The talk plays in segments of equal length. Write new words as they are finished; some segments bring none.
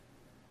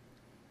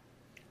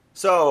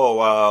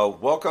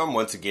Welcome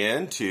once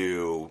again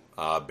to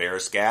Bear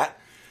Scat.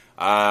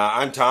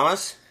 I'm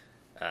Thomas.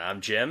 I'm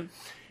Jim.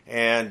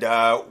 And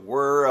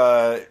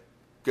we're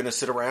going to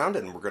sit around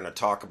and we're going to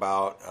talk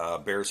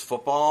about Bears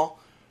football.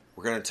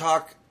 We're going to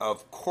talk,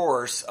 of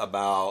course,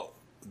 about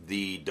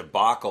the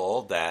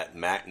debacle that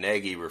Matt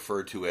Nagy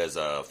referred to as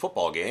a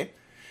football game.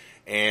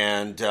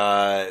 And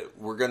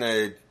we're going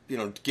to,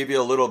 give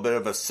you a little bit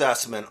of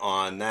assessment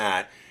on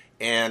that.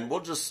 And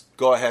we'll just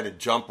go ahead and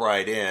jump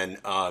right in.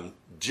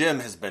 Jim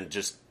has been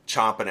just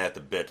chomping at the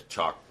bit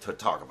to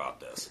talk about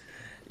this.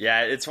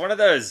 Yeah, it's one of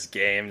those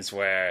games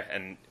where,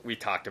 and we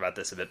talked about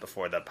this a bit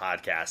before the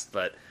podcast,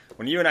 but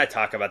when you and I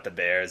talk about the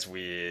Bears,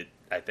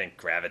 I think,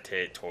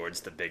 gravitate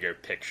towards the bigger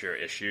picture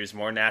issues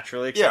more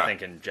naturally. Because I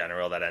think in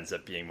general that ends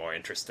up being more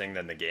interesting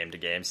than the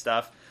game-to-game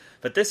stuff.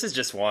 But this is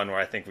just one where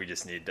I think we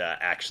just need to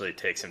actually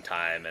take some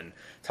time and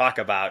talk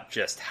about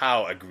just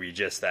how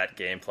egregious that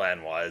game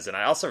plan was. And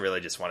I also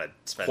really just want to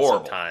spend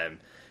some time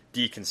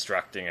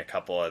deconstructing a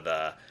couple of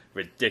the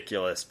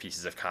ridiculous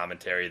pieces of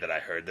commentary that I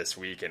heard this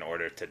week in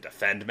order to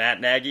defend Matt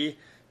Nagy.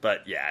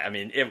 But yeah, I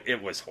mean,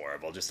 it was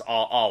horrible, just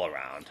all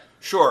around.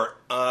 Sure.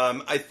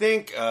 I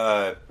think,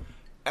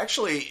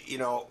 actually,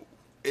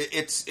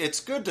 it's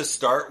good to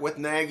start with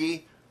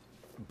Nagy.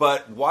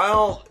 But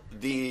while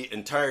the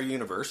entire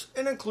universe,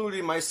 and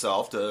including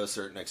myself to a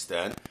certain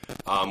extent,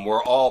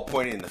 we're all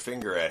pointing the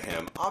finger at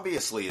him,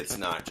 obviously it's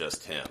not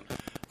just him.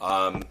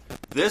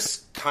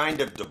 This kind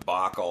of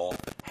debacle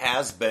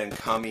has been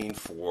coming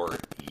for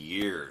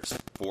years,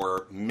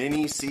 for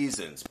many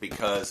seasons,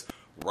 because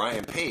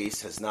Ryan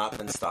Pace has not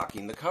been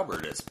stocking the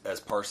cupboard,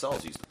 as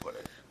Parcells used to put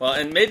it. Well,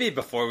 and maybe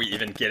before we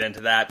even get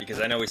into that,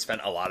 because I know we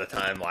spent a lot of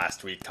time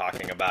last week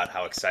talking about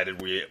how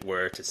excited we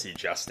were to see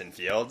Justin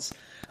Fields,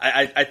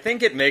 I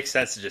think it makes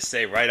sense to just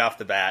say right off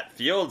the bat,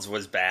 Fields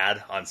was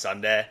bad on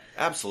Sunday.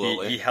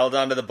 Absolutely. He held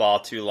onto the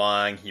ball too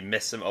long. He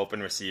missed some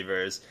open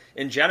receivers.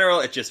 In general,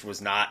 it just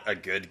was not a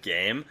good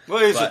game. Well,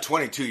 he was a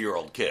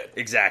 22-year-old kid.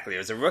 Exactly. It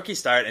was a rookie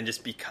start, and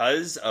just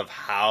because of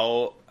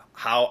how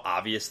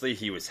obviously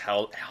he was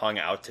hung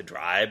out to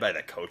dry by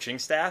the coaching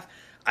staff,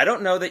 I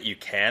don't know that you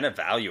can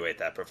evaluate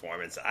that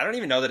performance. I don't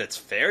even know that it's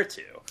fair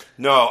to.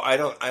 No, I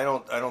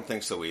don't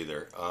think so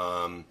either.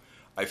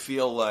 I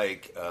feel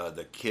like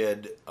the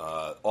kid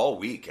all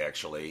week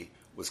actually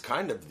was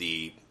kind of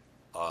the,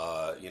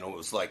 it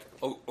was like,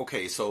 oh,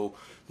 okay, so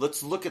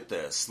let's look at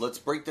this. Let's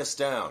break this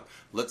down.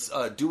 Let's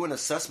do an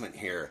assessment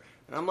here.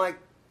 And I'm like,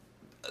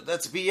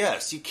 that's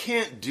BS. You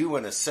can't do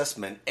an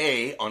assessment,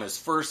 A, on his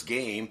first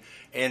game,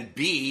 and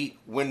B,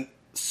 when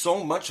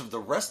so much of the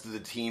rest of the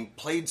team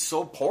played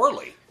so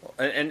poorly.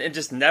 And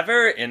just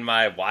never in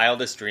my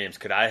wildest dreams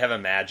could I have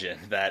imagined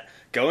that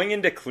going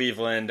into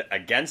Cleveland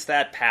against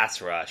that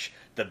pass rush,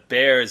 the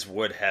Bears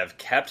would have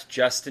kept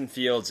Justin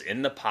Fields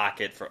in the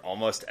pocket for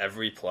almost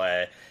every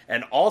play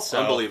and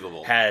also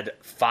had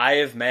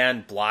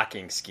 5-man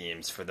blocking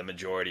schemes for the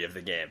majority of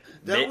the game.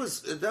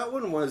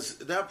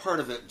 That part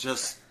of it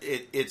just,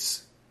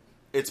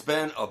 it's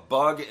been a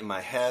bug in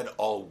my head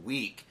all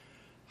week.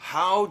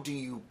 How do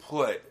you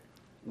put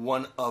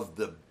one of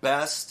the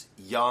best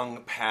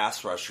young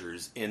pass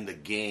rushers in the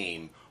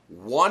game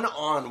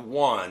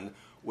one-on-one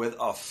with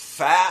a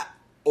fat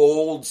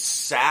old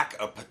sack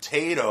of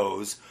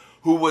potatoes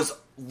who was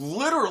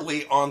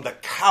literally on the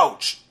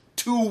couch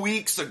 2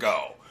 weeks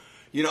ago?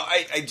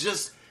 I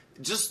just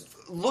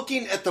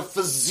looking at the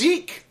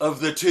physique of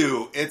the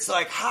two, it's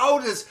like, how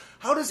does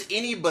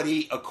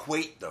anybody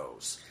equate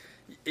those?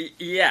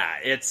 Yeah,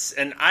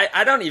 and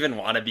I don't even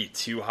want to be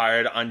too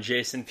hard on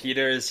Jason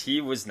Peters.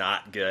 He was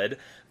not good,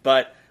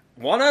 but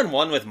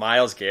one-on-one with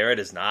Myles Garrett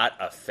is not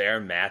a fair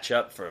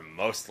matchup for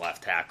most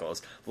left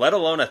tackles, let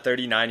alone a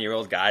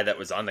 39-year-old guy that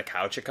was on the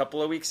couch a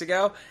couple of weeks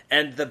ago.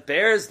 And the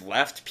Bears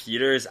left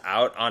Peters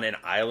out on an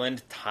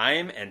island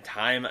time and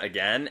time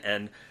again,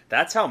 and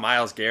that's how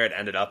Myles Garrett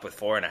ended up with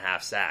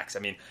 4.5 sacks. I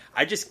mean,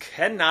 I just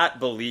cannot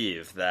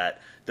believe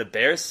that the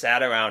Bears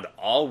sat around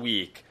all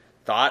week,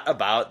 thought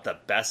about the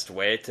best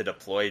way to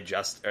deploy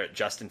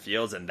Justin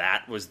Fields, and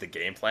that was the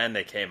game plan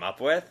they came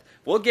up with.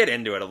 We'll get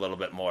into it a little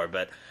bit more,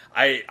 but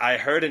I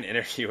heard an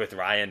interview with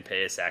Ryan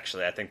Pace,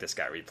 actually. I think this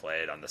got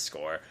replayed on The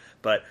Score.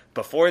 But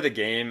before the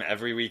game,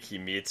 every week he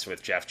meets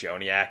with Jeff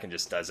Joniak and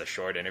just does a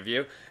short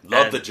interview.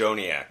 Love the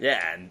Joniak.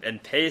 Yeah,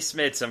 and Pace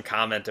made some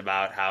comment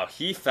about how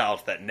he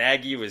felt that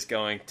Nagy was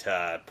going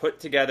to put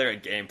together a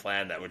game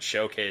plan that would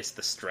showcase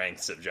the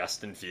strengths of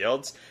Justin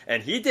Fields,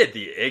 and he did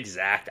the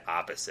exact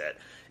opposite.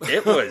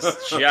 It was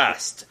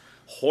just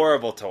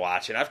horrible to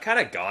watch, and I've kind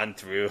of gone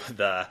through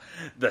the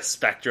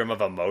spectrum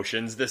of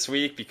emotions this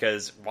week,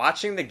 because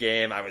watching the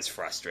game I was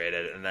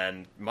frustrated, and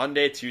then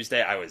Monday,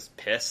 Tuesday I was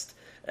pissed,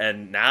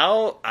 and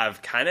now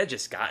I've kind of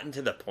just gotten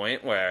to the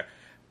point where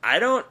I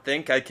don't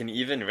think I can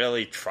even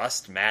really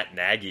trust Matt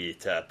Nagy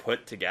to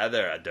put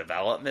together a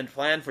development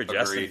plan for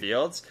Justin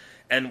Fields.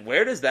 And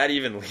where does that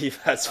even leave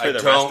us for the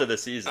rest of the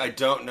season? I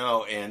don't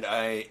know, and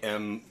I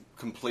am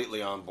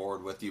completely on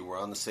board with you. We're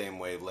on the same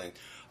wavelength.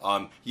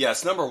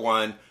 Yes, number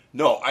one,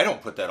 no, I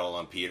don't put that all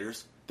on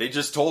Peters. They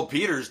just told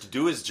Peters to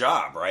do his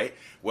job, right?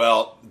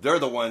 Well, they're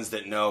the ones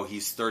that know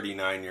he's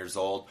 39 years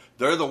old.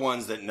 They're the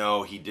ones that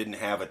know he didn't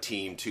have a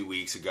team 2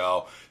 weeks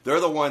ago. They're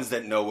the ones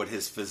that know what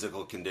his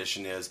physical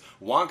condition is.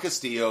 Juan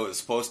Castillo is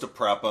supposed to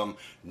prep him.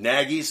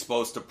 Nagy's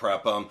supposed to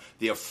prep him.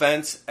 The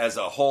offense as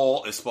a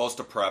whole is supposed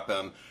to prep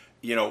him.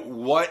 You know,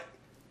 what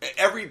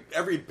every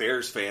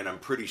Bears fan, I'm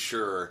pretty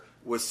sure,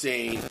 was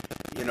saying,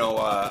 you know,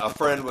 a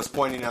friend was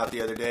pointing out the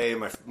other day,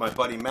 my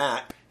buddy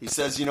Matt, he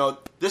says, you know,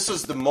 this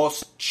is the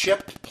most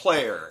chipped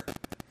player.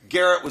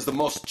 Garrett was the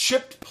most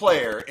chipped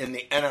player in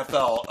the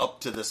NFL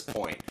up to this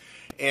point.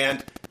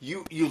 And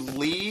you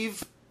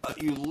leave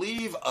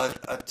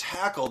a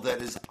tackle that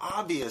is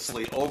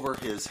obviously over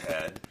his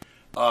head,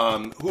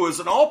 who is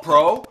an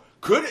all-pro,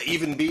 could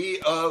even be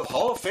a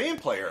Hall of Fame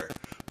player.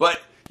 But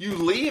you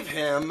leave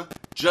him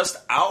just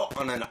out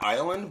on an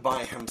island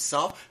by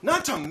himself.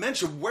 Not to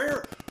mention,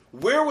 where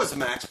was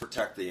Max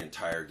Protect the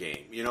entire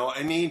game? You know,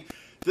 I mean,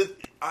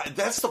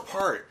 that's the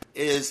part,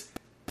 is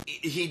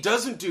he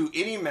doesn't do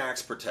any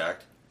Max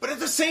Protect, but at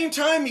the same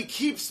time, he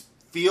keeps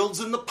Fields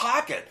in the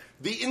pocket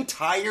the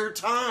entire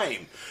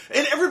time.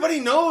 And everybody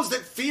knows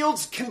that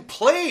Fields can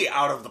play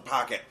out of the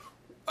pocket.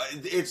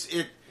 It's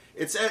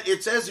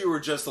as you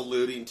were just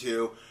alluding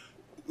to,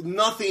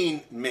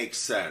 nothing makes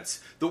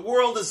sense. The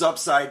world is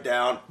upside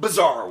down.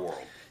 Bizarre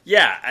world.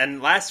 Yeah,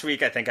 and last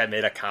week I think I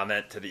made a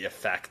comment to the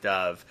effect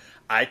of,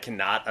 I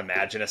cannot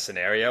imagine a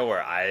scenario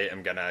where I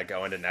am going to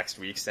go into next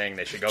week saying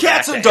they should go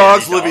Cats back and to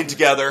dogs Andy living Dalton.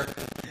 together.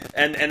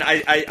 And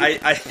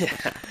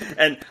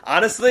and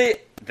honestly,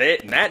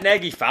 Matt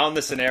Nagy found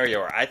the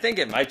scenario where I think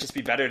it might just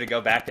be better to go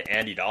back to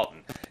Andy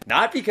Dalton.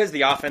 Not because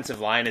the offensive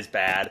line is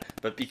bad,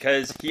 but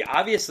because he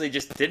obviously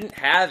just didn't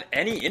have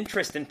any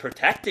interest in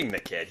protecting the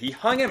kid. He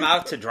hung him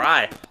out to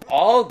dry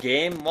all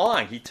game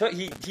long. He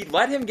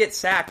let him get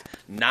sacked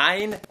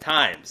 9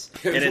 times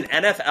in an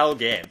NFL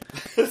game.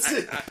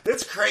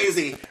 It's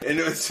crazy. And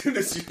as soon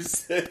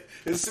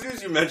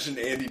as you mentioned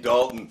Andy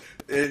Dalton,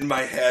 in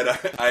my head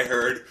I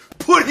heard,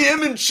 put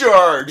him in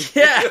charge.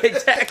 Yeah,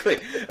 exactly.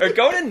 Or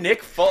go to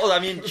Nick Foles. I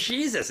mean,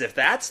 Jesus, if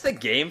that's the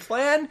game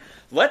plan,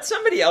 let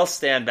somebody else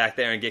stand back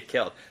there and get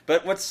killed.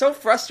 But what's so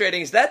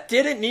frustrating is that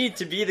didn't need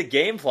to be the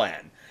game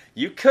plan.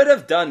 You could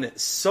have done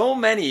so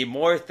many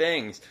more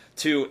things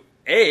to,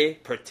 A,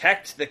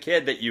 protect the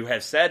kid that you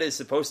have said is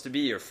supposed to be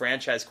your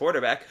franchise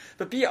quarterback,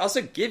 but B,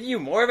 also give you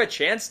more of a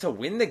chance to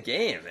win the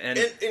game. And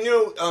you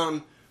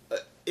know,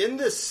 in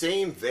the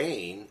same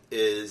vein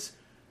is,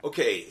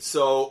 okay,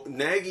 so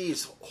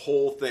Nagy's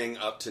whole thing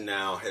up to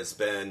now has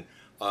been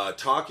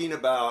talking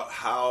about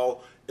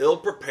how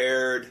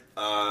ill-prepared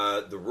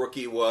the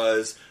rookie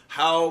was,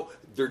 how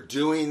they're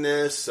doing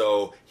this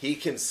so he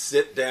can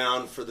sit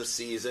down for the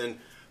season.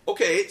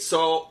 Okay,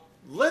 so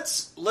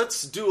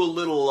let's do a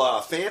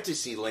little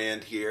fantasy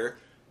land here.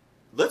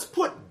 Let's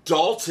put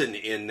Dalton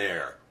in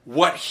there.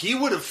 What, he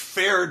would have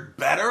fared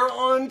better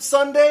on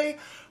Sunday?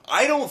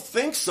 I don't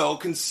think so,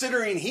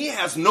 considering he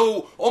has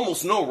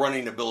almost no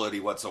running ability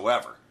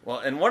whatsoever. Well,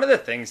 and one of the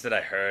things that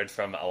I heard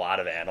from a lot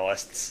of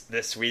analysts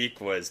this week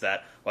was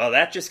that, well,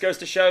 that just goes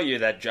to show you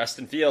that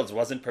Justin Fields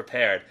wasn't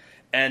prepared.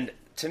 And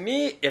to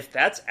me, if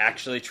that's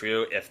actually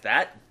true, if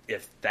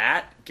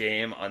that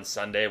game on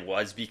Sunday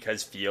was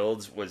because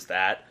Fields was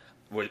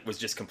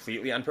just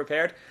completely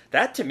unprepared,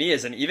 that to me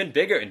is an even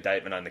bigger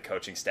indictment on the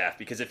coaching staff.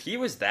 Because if he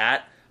was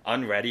that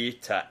unready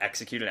to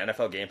execute an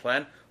NFL game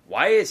plan,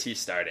 why is he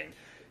starting?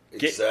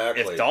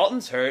 Exactly. If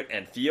Dalton's hurt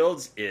and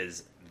Fields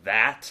is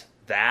that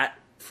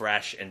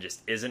fresh and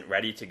just isn't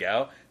ready to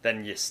go,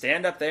 then you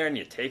stand up there and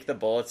you take the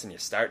bullets and you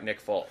start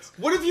Nick Foles.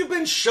 What have you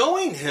been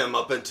showing him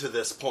up until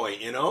this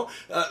point, you know?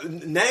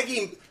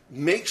 Nagy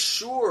makes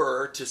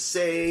sure to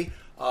say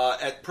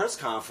at press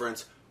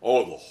conference,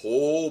 oh, the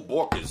whole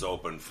book is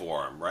open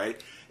for him, right?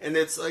 And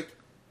it's like,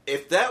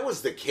 if that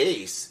was the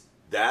case,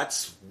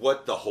 that's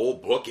what the whole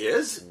book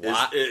is?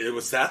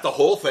 Was that the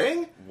whole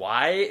thing?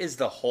 Why is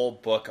the whole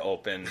book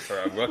open for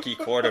a rookie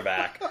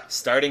quarterback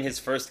starting his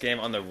first game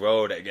on the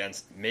road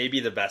against maybe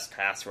the best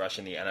pass rush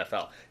in the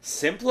NFL?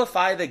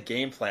 Simplify the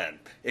game plan.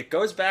 It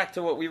goes back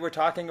to what we were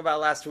talking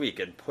about last week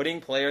and putting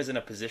players in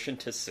a position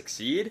to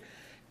succeed.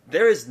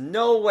 There is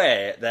no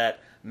way that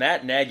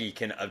Matt Nagy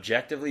can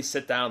objectively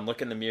sit down,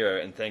 look in the mirror,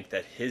 and think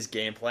that his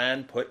game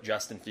plan put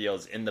Justin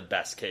Fields in the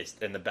best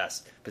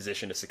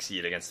position to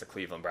succeed against the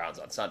Cleveland Browns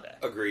on Sunday.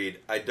 Agreed.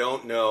 I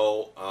don't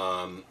know.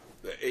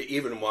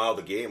 Even while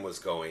the game was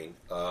going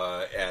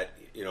at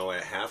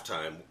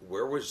halftime,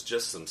 where was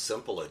just some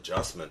simple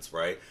adjustments,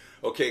 right?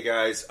 Okay,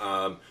 guys,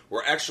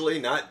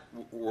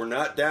 we're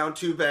not down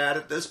too bad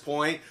at this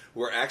point.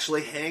 We're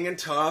actually hanging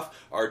tough.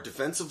 Our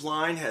defensive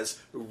line has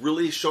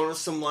really shown us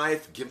some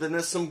life, given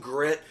us some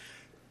grit.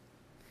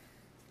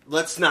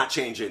 Let's not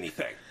change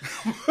anything.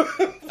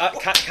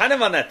 Kind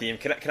of on that theme,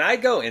 can I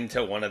go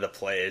into one of the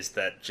plays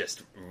that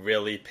just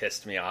really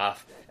pissed me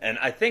off? And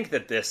I think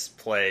that this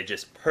play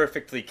just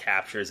perfectly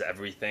captures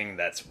everything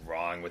that's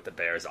wrong with the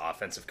Bears'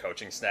 offensive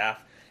coaching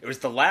staff. It was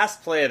the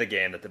last play of the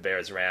game that the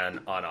Bears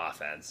ran on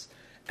offense.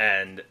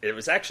 And it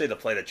was actually the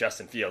play that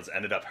Justin Fields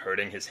ended up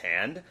hurting his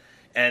hand.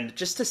 And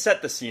just to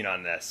set the scene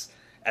on this,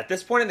 at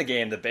this point in the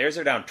game, the Bears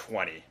are down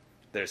 20.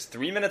 There's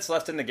 3 minutes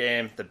left in the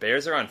game. The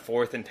Bears are on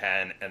 4th and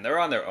 10, and they're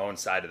on their own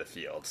side of the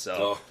field.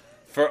 So,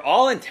 for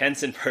all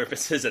intents and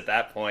purposes at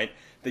that point,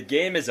 the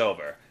game is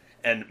over.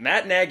 And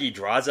Matt Nagy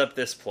draws up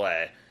this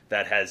play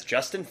that has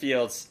Justin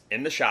Fields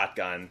in the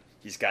shotgun.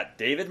 He's got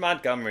David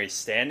Montgomery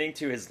standing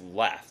to his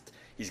left.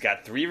 He's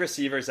got 3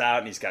 receivers out,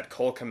 and he's got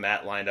Cole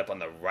Kmet lined up on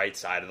the right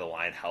side of the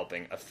line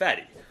helping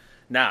Ifedi.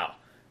 Now,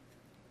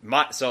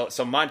 so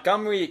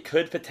Montgomery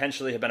could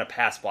potentially have been a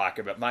pass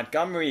blocker, but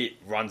Montgomery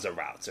runs a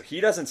route, so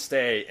he doesn't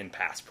stay in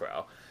pass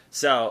pro.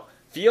 So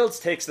Fields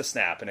takes the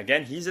snap, and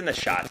again, he's in the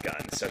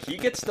shotgun. So he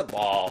gets the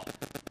ball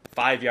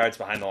 5 yards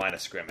behind the line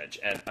of scrimmage,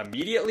 and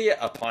immediately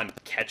upon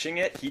catching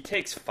it, he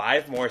takes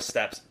 5 more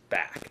steps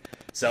back.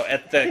 So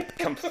at the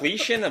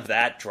completion of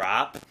that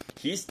drop,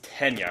 he's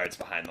 10 yards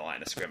behind the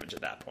line of scrimmage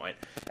at that point.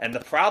 And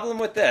the problem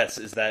with this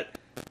is that,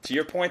 to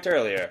your point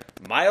earlier,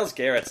 Myles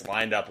Garrett's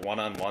lined up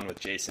one-on-one with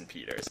Jason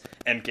Peters.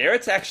 And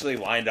Garrett's actually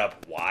lined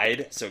up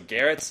wide, so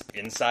Garrett's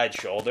inside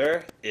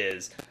shoulder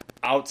is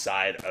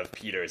outside of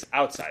Peters'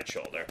 outside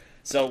shoulder.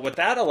 So what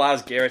that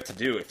allows Garrett to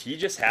do, if he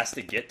just has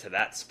to get to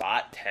that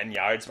spot 10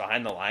 yards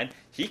behind the line,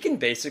 he can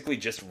basically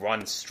just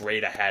run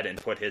straight ahead and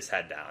put his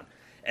head down.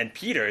 And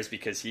Peters,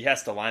 because he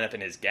has to line up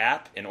in his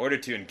gap, in order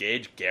to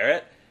engage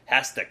Garrett,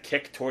 has to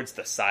kick towards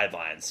the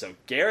sideline. So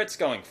Garrett's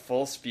going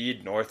full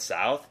speed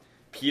north-south.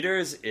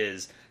 Peters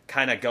is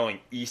kind of going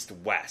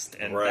east-west.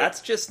 And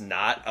that's just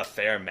not a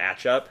fair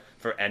matchup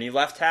for any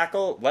left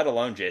tackle, let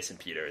alone Jason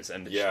Peters.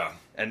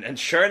 And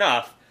sure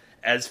enough,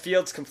 as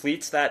Fields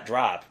completes that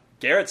drop,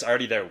 Garrett's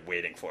already there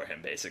waiting for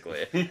him,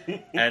 basically.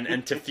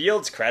 and to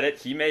Fields' credit,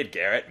 he made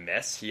Garrett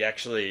miss. He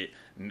actually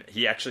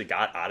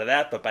got out of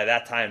that, but by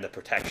that time the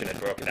protection had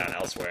broken down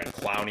elsewhere, and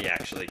Clowney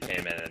actually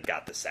came in and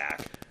got the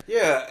sack.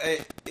 Yeah,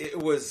 it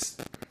was.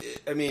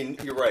 I mean,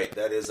 you're right.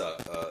 That is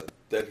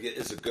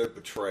a good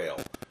betrayal.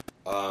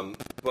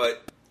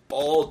 But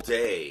all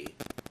day,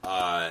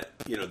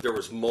 there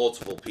was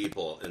multiple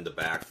people in the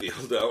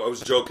backfield. I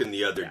was joking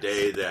the other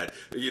day that,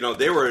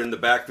 they were in the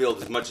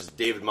backfield as much as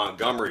David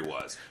Montgomery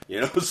was,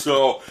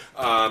 so,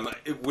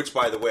 which,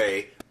 by the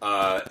way,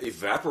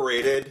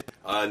 evaporated.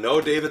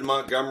 No David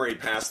Montgomery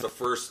past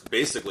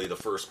basically the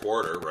first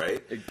quarter,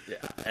 right?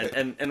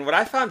 Yeah, and what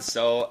I found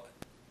so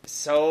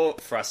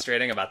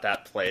frustrating about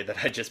that play that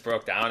I just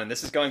broke down, and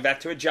this is going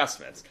back to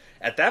adjustments.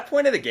 At that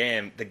point of the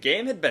game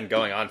had been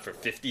going on for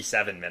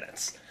 57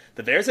 minutes.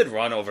 The Bears had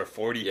run over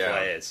 40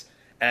 plays,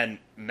 and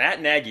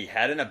Matt Nagy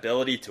had an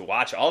ability to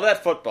watch all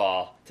that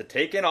football, to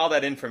take in all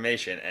that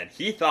information, and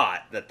he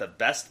thought that the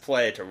best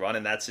play to run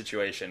in that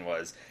situation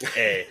was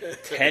a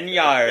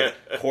 10-yard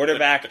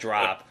quarterback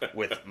drop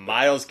with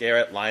Myles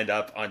Garrett lined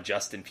up on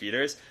Justin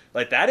Peters.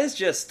 Like, that is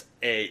just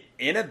a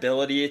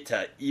inability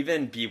to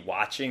even be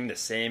watching the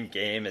same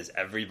game as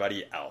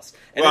everybody else.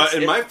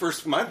 And my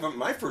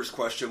first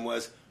question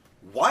was,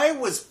 why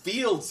was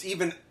Fields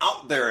even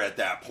out there at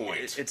that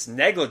point? It's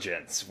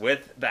negligence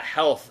with the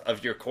health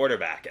of your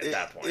quarterback at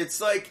that point. It's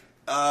like,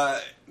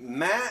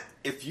 Matt,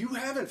 if you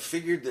haven't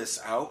figured this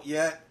out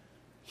yet,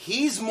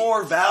 he's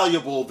more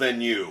valuable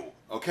than you,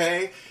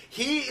 okay?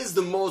 He is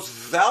the most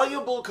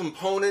valuable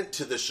component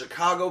to the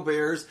Chicago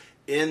Bears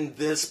in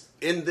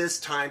this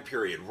time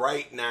period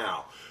right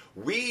now.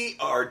 We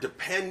are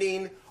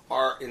depending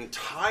our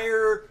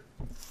entire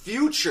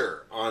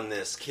future on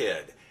this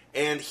kid.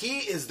 And he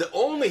is the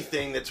only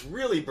thing that's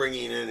really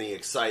bringing any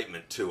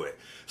excitement to it.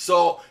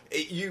 So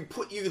you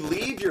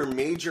leave your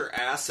major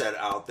asset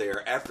out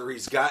there after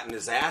he's gotten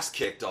his ass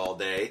kicked all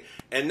day,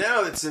 and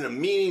now it's in a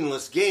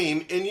meaningless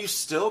game, and you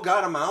still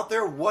got him out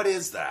there? What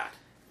is that?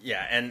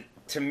 Yeah, and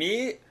to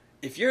me,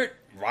 if you're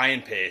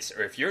Ryan Pace,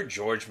 or if you're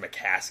George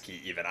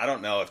McCaskey even, I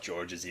don't know if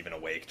George is even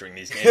awake during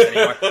these games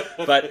anymore,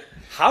 but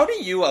how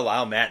do you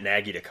allow Matt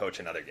Nagy to coach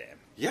another game?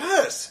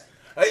 Yes.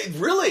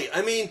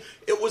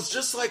 It was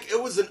just like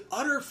it was an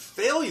utter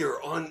failure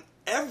on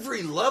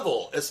every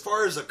level as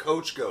far as a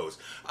coach goes.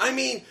 I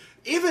mean,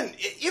 even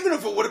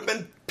if it would have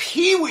been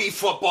peewee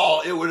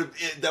football, that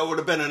would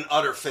have been an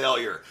utter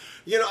failure.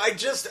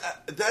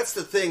 That's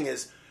the thing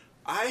is,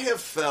 I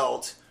have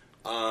felt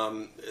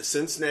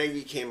since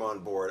Nagy came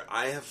on board,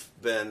 I have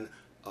been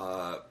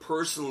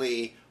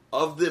personally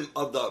of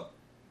the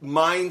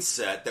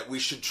mindset that we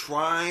should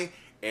try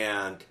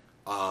and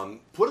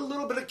put a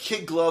little bit of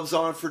kid gloves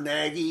on for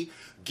Nagy,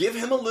 give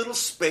him a little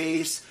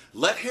space,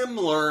 let him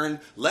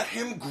learn, let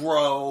him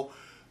grow.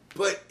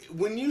 But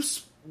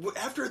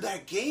after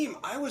that game,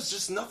 I was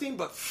just nothing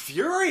but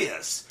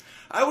furious.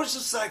 I was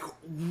just like,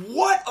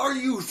 what are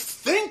you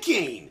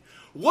thinking?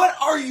 What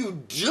are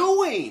you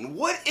doing?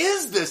 What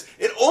is this?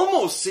 It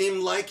almost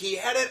seemed like he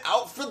had it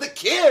out for the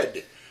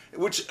kid,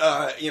 which,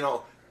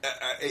 the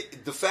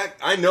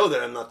fact, I know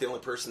that I'm not the only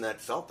person that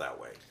felt that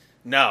way.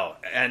 No,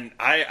 and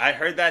I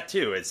heard that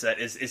too.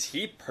 Is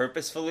he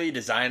purposefully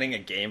designing a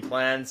game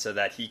plan so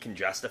that he can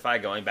justify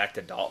going back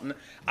to Dalton?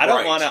 I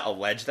don't want to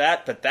allege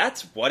that, but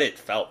that's what it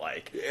felt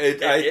like.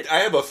 I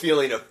have a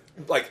feeling of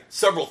like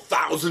several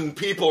thousand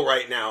people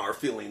right now are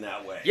feeling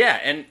that way. Yeah,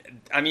 and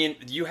I mean,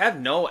 you have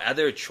no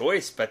other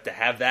choice but to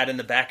have that in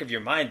the back of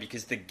your mind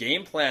because the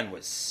game plan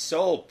was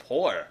so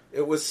poor.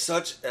 It was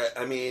such,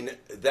 I mean,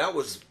 that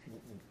was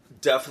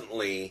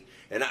definitely,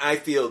 and I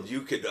feel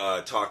you could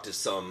talk to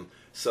some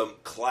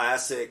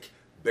classic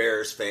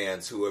Bears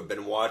fans who have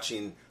been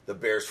watching the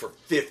Bears for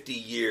 50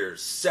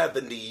 years,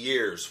 70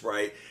 years,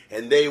 right?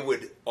 And they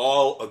would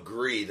all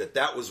agree that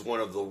that was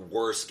one of the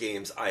worst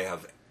games I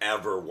have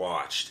ever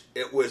watched.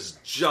 It was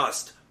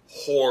just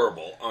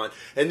horrible.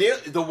 And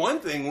the one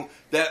thing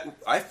that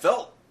I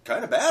felt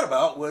kind of bad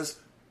about was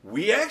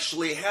we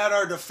actually had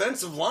our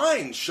defensive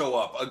line show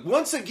up.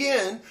 Once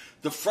again,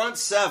 the front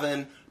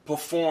seven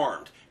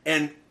performed.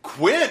 And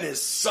Quinn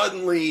is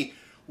suddenly...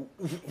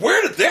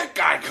 Where did that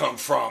guy come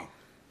from?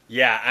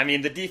 Yeah, I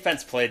mean, the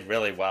defense played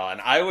really well,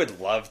 and I would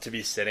love to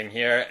be sitting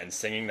here and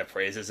singing the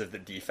praises of the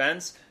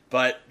defense,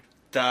 but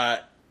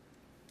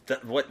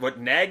what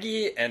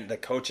Nagy and the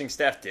coaching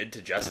staff did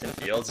to Justin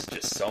Fields is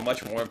just so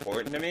much more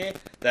important to me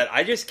that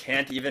I just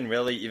can't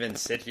even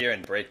sit here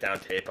and break down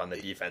tape on the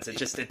defense.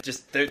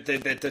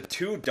 The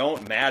two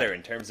don't matter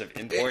in terms of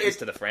importance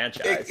to the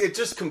franchise. It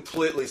just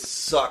completely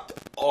sucked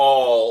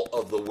all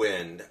of the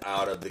wind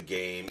out of the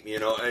game. You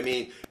know, I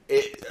mean,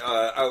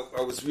 I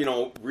was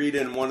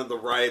reading one of the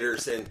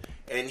writers and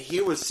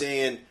he was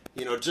saying,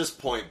 just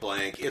point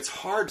blank, it's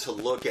hard to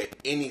look at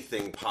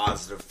anything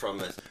positive from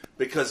it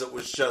because it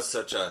was just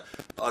such a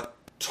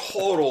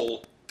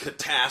total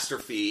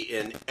catastrophe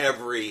in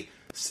every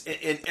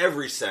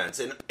sense,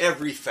 in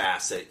every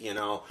facet.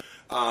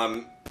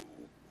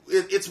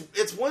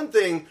 It's one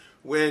thing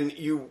when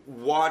you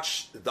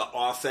watch the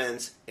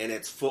offense and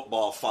it's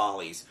football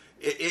follies.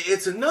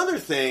 It's another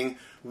thing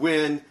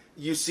when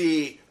you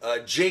see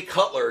Jay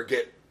Cutler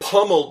get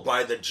pummeled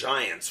by the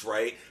Giants,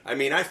 right? I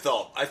mean, I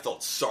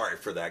felt sorry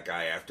for that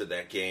guy after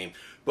that game,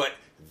 but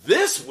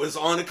this was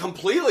on a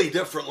completely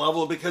different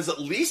level because at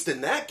least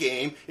in that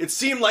game, it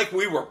seemed like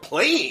we were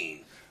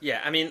playing.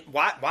 Yeah, I mean,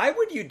 why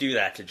would you do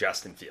that to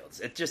Justin Fields?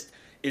 It just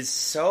is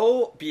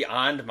so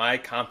beyond my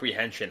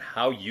comprehension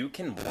how you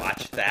can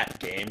watch that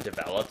game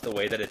develop the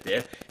way that it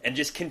did and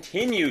just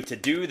continue to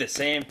do the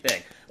same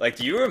thing. Like,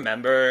 do you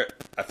remember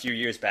a few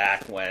years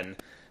back when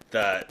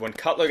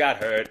Cutler got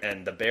hurt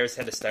and the Bears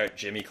had to start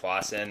Jimmy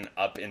Clausen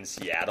up in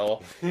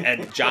Seattle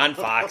and John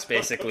Fox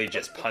basically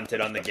just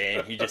punted on the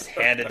game. He just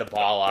handed the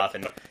ball off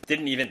and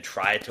didn't even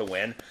try to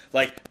win.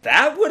 Like,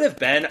 that would have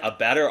been a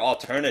better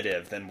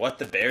alternative than what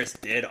the Bears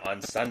did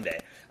on Sunday.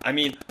 I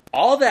mean,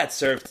 all that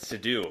served to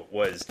do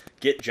was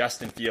get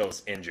Justin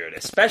Fields injured,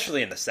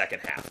 especially in the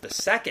second half. The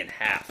second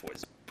half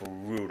was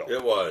brutal.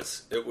 It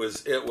was,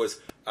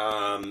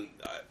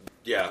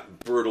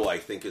 brutal, I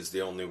think, is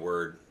the only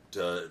word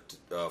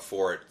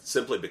for it,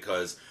 simply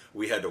because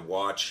we had to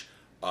watch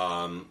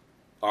our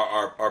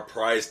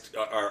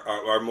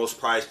most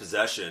prized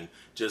possession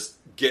just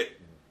get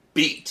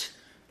beat,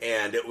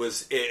 and it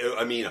was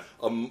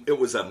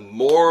a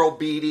moral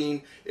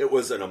beating, it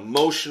was an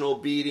emotional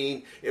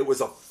beating, it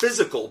was a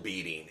physical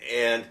beating,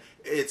 and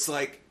it's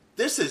like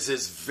this is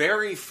his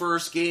very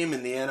first game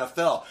in the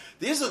NFL.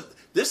 This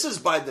is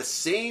by the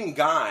same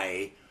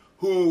guy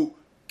who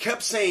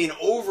kept saying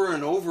over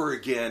and over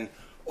again,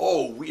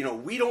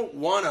 we don't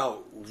want to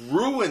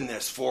ruin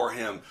this for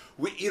him.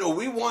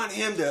 We want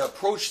him to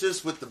approach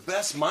this with the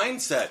best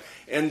mindset.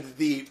 And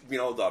the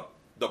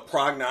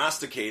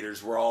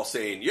prognosticators were all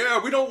saying,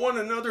 yeah, we don't want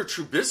another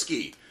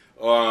Trubisky.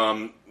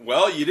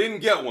 Well, you didn't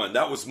get one.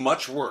 That was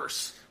much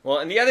worse. Well,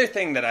 and the other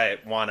thing that I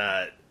want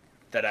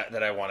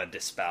to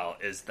dispel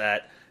is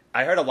that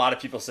I heard a lot of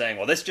people saying,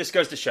 well, this just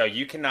goes to show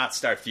you cannot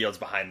start Fields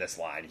behind this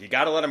line. You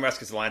got to let him rest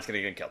because the line's going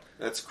to get killed.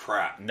 That's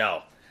crap.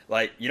 No.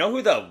 Like, you know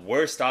who the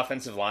worst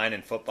offensive line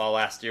in football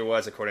last year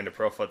was, according to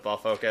Pro Football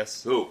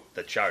Focus? Who?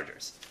 The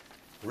Chargers.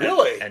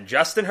 Really? And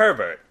Justin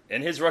Herbert,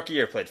 in his rookie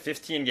year, played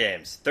 15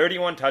 games,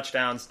 31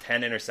 touchdowns,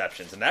 10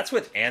 interceptions, and that's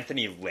with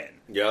Anthony Lynn.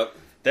 Yep.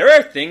 There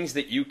are things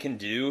that you can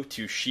do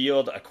to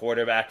shield a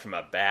quarterback from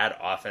a bad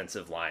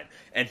offensive line.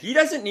 And he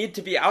doesn't need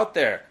to be out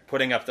there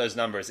putting up those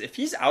numbers. If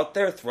he's out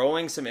there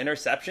throwing some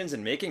interceptions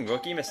and making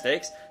rookie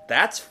mistakes,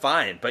 that's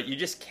fine. But you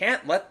just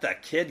can't let the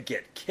kid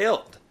get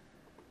killed.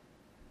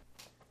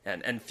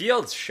 And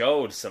Fields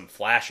showed some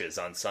flashes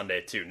on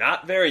Sunday, too.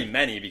 Not very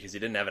many because he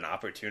didn't have an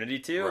opportunity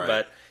to, right.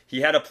 But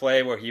he had a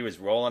play where he was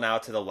rolling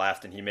out to the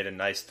left and he made a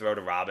nice throw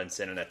to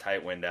Robinson in a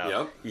tight window.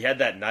 Yep. He had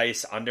that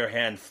nice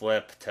underhand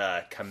flip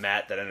to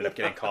Kmet that ended up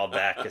getting called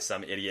back because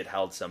some idiot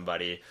held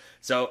somebody.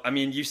 So, I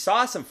mean, you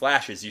saw some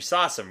flashes. You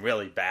saw some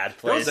really bad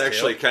plays, That was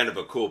actually kind of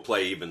a cool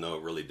play, even though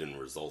it really didn't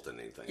result in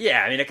anything.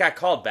 Yeah, I mean, it got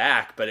called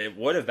back, but it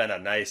would have been a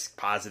nice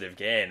positive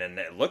gain, and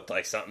it looked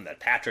like something that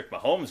Patrick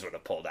Mahomes would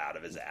have pulled out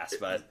of his ass.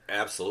 But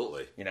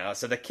absolutely.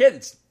 So the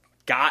kid's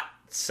got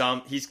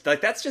he's like,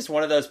 that's just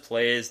one of those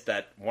plays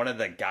that one of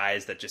the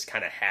guys that just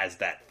kind of has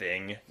that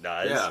thing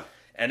does. Yeah.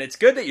 And it's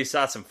good that you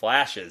saw some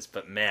flashes,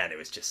 but man, it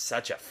was just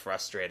such a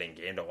frustrating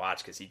game to watch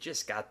because he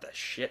just got the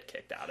shit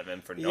kicked out of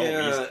him for no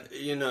reason.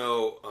 You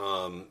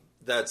know,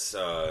 that's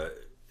part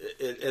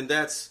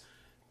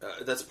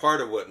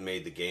of what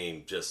made the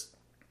game just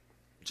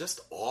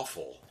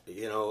awful.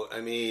 You know,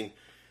 I mean,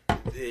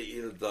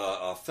 the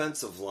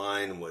offensive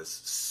line was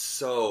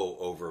so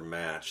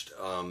overmatched.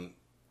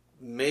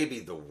 Maybe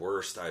the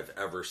worst I've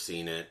ever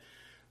seen it.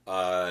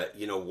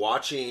 You know,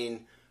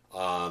 watching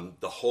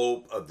the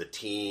hope of the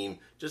team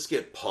just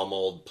get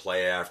pummeled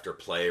play after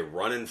play,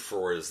 running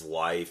for his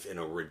life in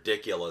a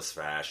ridiculous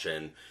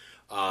fashion.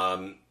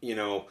 You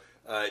know,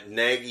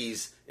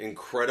 Nagy's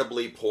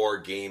incredibly poor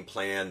game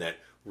plan that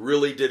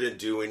really didn't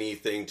do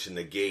anything to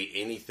negate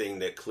anything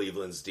that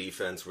Cleveland's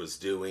defense was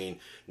doing.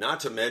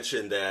 Not to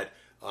mention that,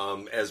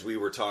 as we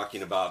were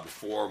talking about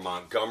before,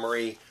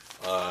 Montgomery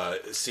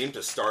seemed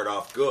to start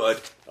off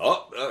good.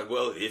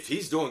 Well, if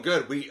he's doing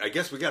good, I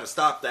guess we got to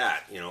stop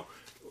that. You know,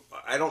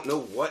 I don't know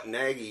what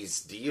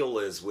Nagy's deal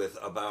is with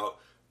about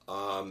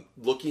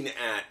looking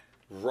at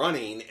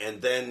running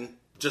and then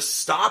just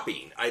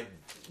stopping.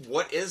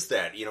 What is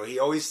that? You know, he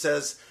always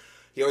says,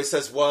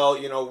 well,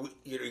 you know,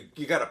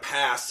 you got to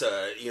pass.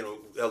 You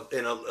know,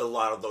 in a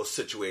lot of those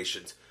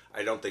situations,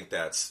 I don't think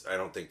that's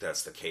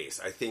the case.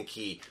 I think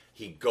he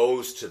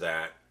goes to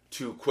that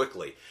too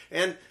quickly.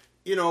 And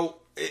you know,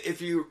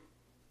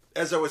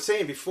 as I was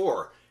saying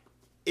before,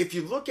 if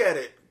you look at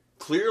it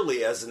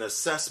clearly as an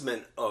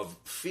assessment of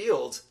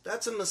Fields,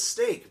 that's a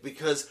mistake,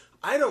 because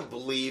I don't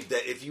believe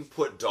that if you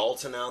put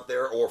Dalton out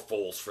there, or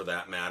Foles for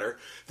that matter,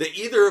 that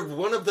either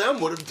one of them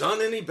would have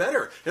done any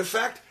better. In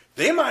fact,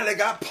 they might have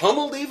got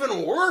pummeled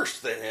even worse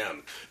than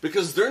him,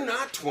 because they're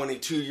not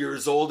 22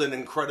 years old and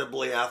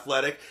incredibly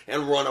athletic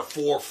and run a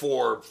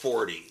 4.4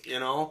 40, you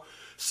know?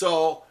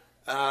 So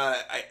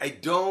I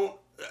don't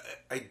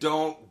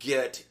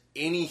get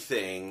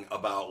anything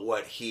about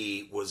what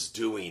he was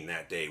doing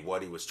that day,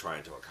 what he was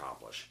trying to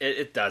accomplish.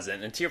 It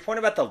doesn't. And to your point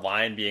about the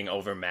line being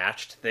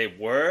overmatched, they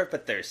were,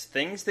 but there's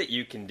things that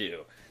you can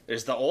do.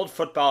 There's the old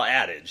football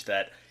adage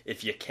that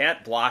if you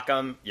can't block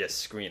them, you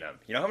screen them.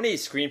 You know how many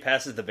screen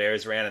passes the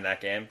Bears ran in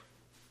that game?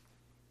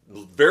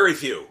 Very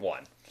few.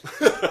 One.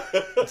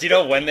 Do you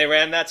know when they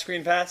ran that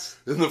screen pass?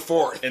 In the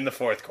fourth. In the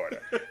fourth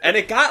quarter. And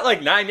it got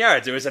like 9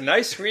 yards. It was a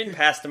nice screen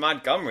pass to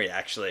Montgomery,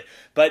 actually.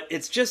 But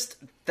it's just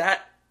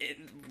that,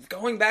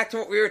 going back to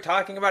what we were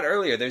talking about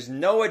earlier, there's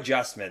no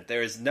adjustment.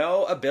 There is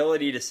no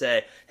ability to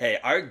say, hey,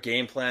 our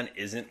game plan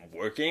isn't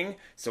working,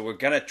 so we're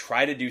going to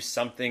try to do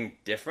something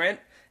different.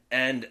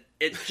 And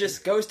it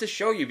just goes to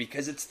show you,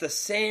 because it's the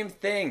same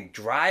thing,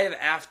 drive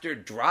after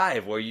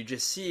drive, where you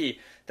just see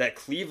that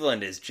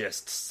Cleveland has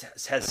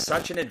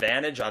such an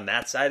advantage on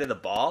that side of the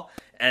ball,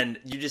 and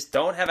you just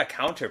don't have a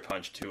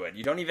counterpunch to it.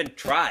 You don't even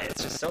try.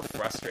 It's just so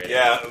frustrating.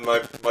 Yeah,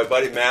 my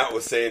buddy Matt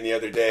was saying the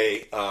other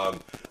day,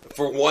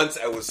 for once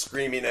I was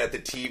screaming at the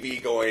TV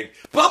going,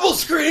 bubble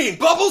screen!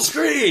 Bubble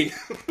screen!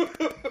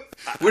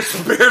 Which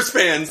Bears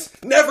fans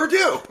never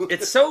do.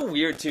 It's so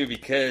weird, too,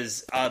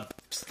 because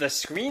the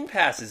screen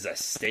pass is a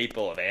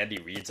staple of Andy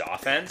Reid's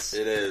offense.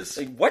 It is.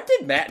 Like, what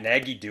did Matt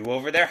Nagy do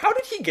over there? How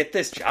did he get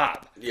this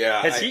job?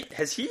 Yeah.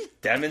 Has he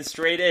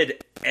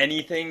demonstrated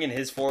anything in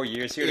his 4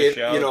 years here to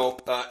show? You know,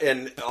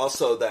 and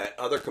also that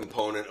other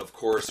component, of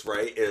course,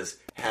 right, is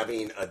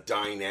having a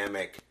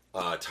dynamic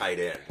tight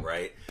end,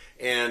 right?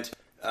 And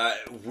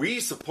we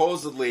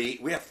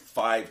have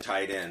 5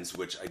 tight ends,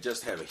 which I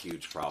just have a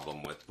huge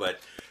problem with.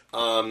 But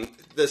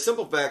the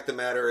simple fact of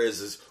the matter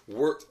is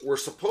we're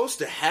supposed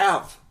to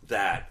have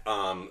that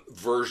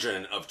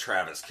version of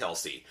Travis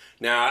Kelce.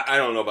 Now, I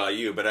don't know about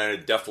you, but I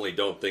definitely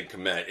don't think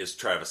Kmet is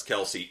Travis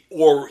Kelce,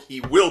 or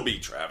he will be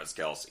Travis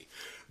Kelce.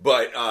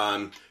 But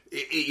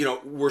you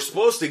know, we're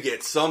supposed to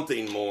get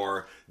something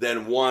more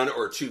than 1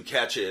 or 2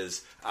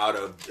 catches out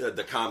of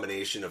the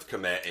combination of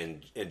Kmet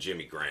and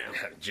Jimmy Graham.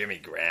 Jimmy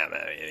Graham,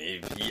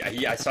 I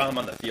mean, I saw him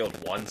on the field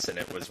once, and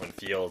it was when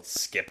Fields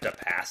skipped a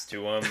pass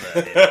to him.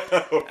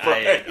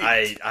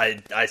 I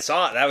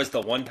saw, that was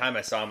the one time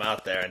I saw him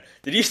out there. And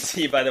did you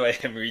see, by the way,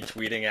 him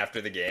retweeting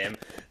after the game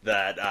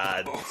that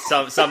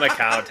some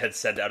account had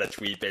sent out a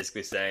tweet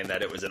basically saying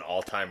that it was an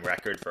all-time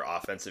record for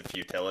offensive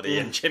futility,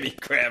 and Jimmy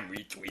Graham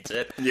retweets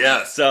it?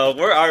 Yeah. So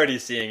we're already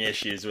seeing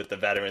issues with the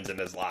veterans in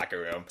his locker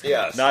room.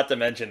 Yes. Not to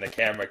mention the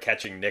camera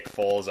catching Nick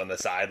Foles on the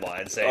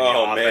sideline saying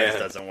the offense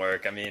doesn't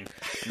work. I mean,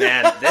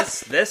 man,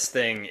 this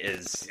thing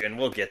is, and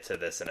we'll get to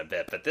this in a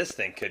bit, but this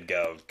thing could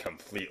go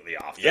completely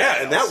off the rails.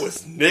 And that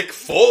was Nick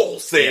Foles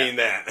saying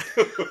that.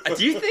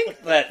 Do you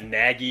think that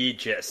Nagy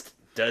just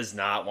does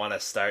not want to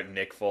start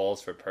Nick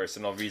Foles for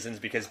personal reasons?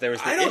 Because there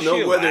was the issue I don't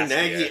know whether last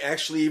Nagy year.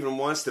 actually even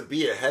wants to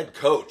be a head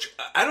coach.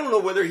 I don't know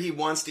whether he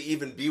wants to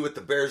even be with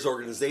the Bears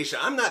organization.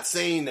 I'm not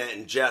saying that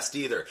in jest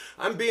either.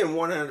 I'm being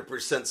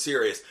 100%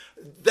 serious.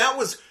 That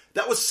was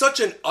such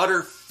an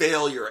utter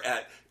failure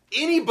at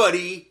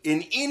anybody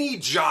in any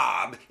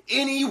job,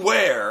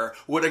 anywhere,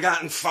 would have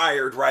gotten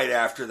fired right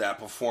after that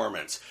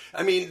performance.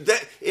 I mean,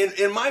 that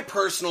in my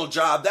personal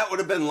job, that would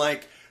have been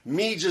like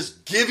me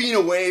just giving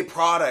away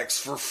products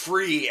for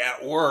free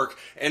at work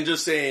and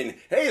just saying,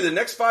 hey, the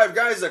next 5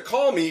 guys that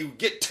call me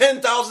get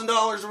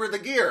 $10,000 worth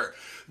of gear.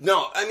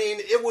 No, I mean,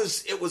 it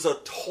was a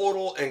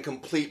total and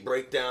complete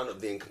breakdown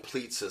of the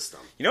incomplete system.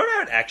 You know what I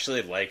would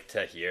actually like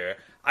to hear?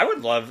 I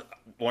would love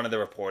one of the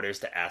reporters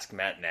to ask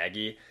Matt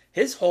Nagy.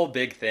 His whole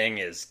big thing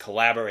is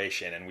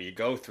collaboration, and we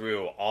go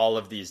through all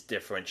of these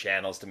different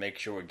channels to make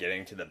sure we're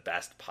getting to the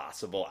best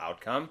possible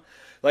outcome.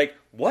 Like,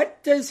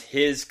 what does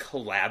his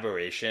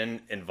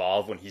collaboration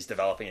involve when he's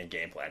developing a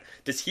game plan?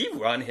 Does he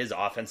run his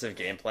offensive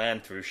game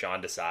plan through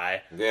Sean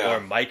Desai or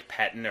Mike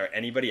Pettin or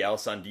anybody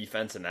else on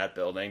defense in that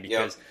building?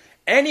 Because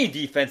any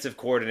defensive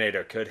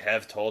coordinator could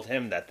have told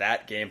him that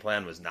that game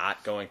plan was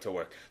not going to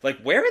work. Like,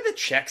 where are the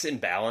checks and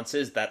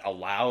balances that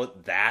allow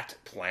that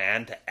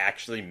plan to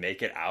actually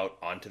make it out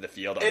onto the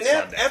field on Sunday?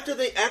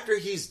 And after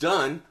he's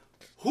done,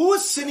 who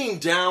is sitting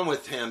down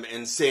with him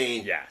and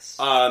saying, yes,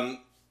 I'm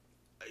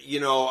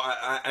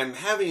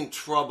having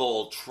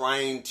trouble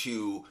trying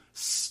to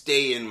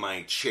stay in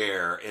my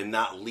chair and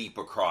not leap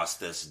across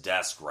this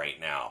desk right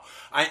now.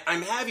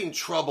 I'm having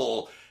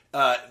trouble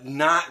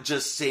not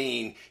just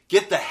saying,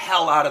 get the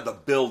hell out of the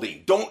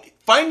building. Don't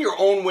find your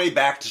own way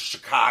back to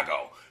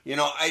Chicago.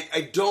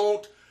 I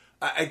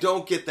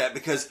don't get that,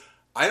 because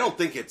I don't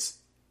think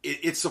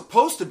it's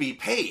supposed to be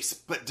Pace,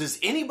 but does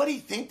anybody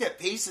think that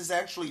Pace is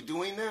actually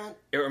doing that?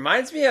 It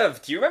reminds me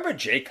of, do you remember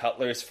Jay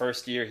Cutler's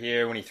first year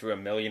here when he threw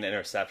 1 million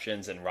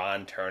interceptions and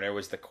Ron Turner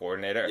was the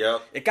coordinator?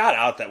 Yep. It got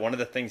out that one of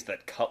the things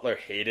that Cutler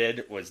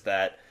hated was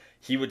that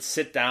he would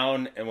sit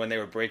down, and when they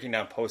were breaking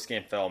down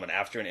post-game film, and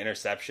after an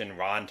interception,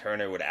 Ron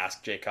Turner would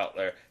ask Jay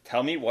Cutler,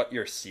 tell me what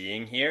you're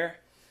seeing here.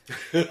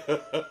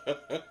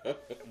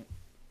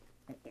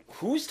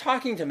 Who's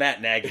talking to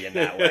Matt Nagy in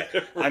that way?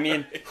 I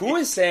mean, who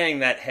is saying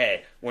that,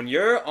 hey, when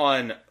you're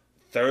on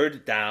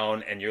 3rd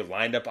down and you're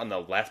lined up on the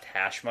left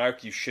hash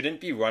mark, you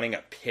shouldn't be running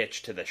a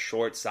pitch to the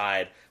short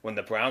side when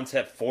the Browns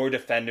have 4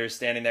 defenders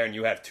standing there and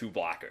you have 2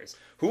 blockers?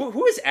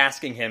 Who is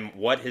asking him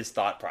what his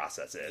thought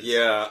process is?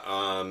 Yeah,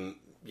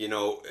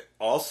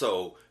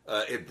 also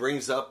it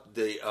brings up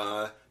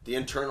the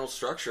internal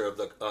structure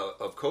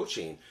of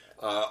coaching.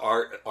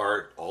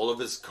 Are all of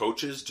his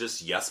coaches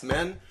just yes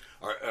men?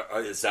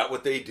 Is that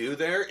what they do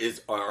there?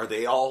 Are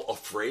they all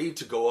afraid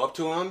to go up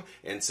to him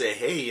and say,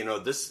 hey,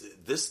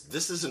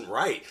 this isn't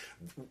right.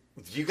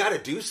 You got to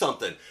do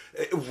something.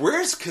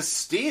 Where's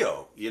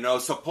Castillo?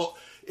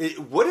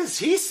 What is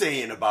he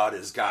saying about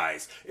his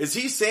guys? Is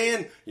he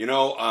saying,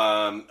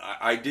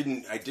 I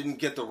didn't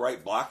get the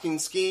right blocking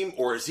scheme?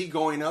 Or is he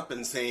going up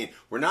and saying,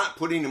 we're not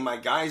putting my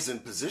guys in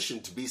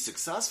position to be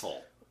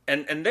successful?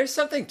 And there's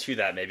something to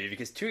that, maybe,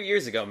 because 2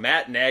 years ago,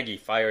 Matt Nagy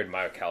fired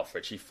Mark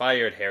Helfrich. He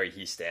fired Harry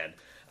Hiestand.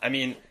 I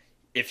mean,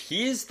 if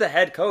he's the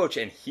head coach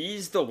and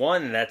he's the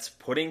one that's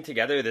putting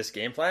together this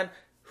game plan,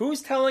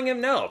 who's telling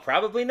him no?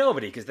 Probably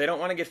nobody, because they don't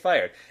want to get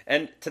fired.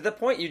 And to the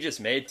point you just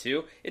made,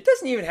 too, it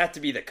doesn't even have to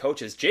be the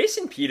coaches.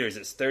 Jason Peters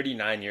is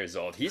 39 years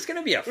old. He's going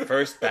to be a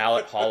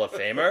first-ballot Hall of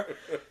Famer.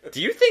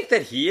 Do you think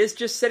that he is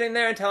just sitting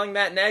there and telling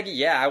Matt Nagy,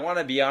 yeah, I want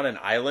to be on an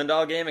island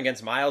all game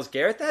against Myles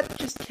Garrett? That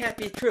just can't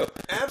be true.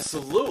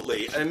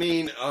 Absolutely. I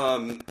mean,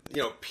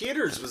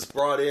 Peters was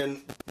brought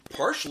in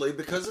partially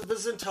because of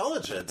his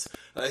intelligence,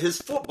 his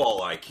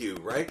football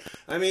IQ, right?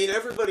 I mean,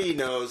 everybody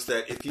knows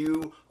that if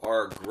you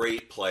are a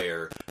great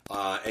player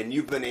and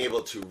you've been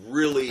able to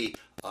really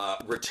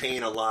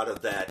retain a lot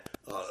of that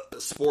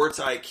sports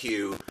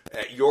IQ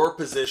at your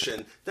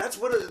position, that's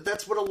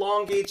what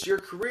elongates your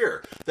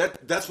career.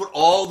 That's what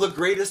all the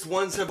greatest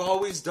ones have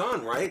always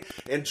done, right?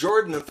 And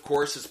Jordan, of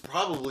course, is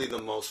probably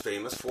the most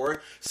famous for it,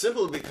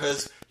 simply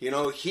because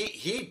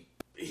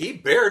he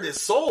bared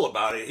his soul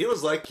about it. He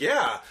was like,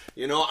 yeah,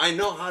 I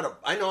know how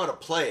to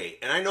play,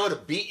 and I know how to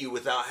beat you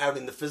without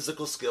having the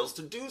physical skills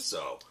to do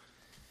so.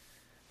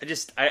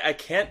 I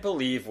can't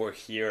believe we're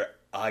here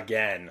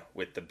again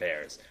with the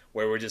Bears,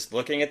 where we're just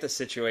looking at the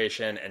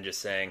situation and just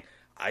saying,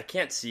 I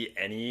can't see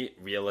any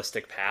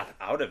realistic path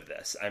out of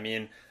this. I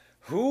mean,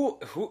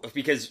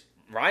 because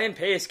Ryan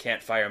Pace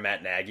can't fire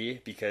Matt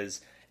Nagy,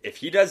 because if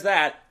he does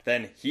that,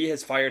 then he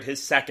has fired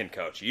his second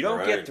coach. You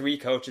don't get 3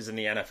 coaches in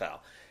the NFL.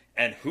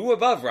 And who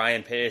above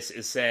Ryan Pace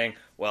is saying,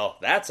 well,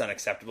 that's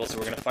unacceptable, so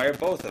we're going to fire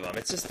both of them?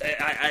 It's just,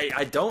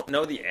 I don't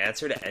know the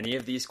answer to any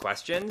of these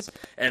questions.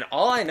 And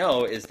all I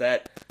know is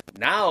that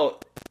now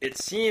it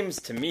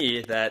seems to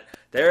me that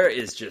there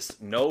is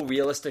just no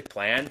realistic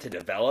plan to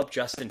develop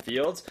Justin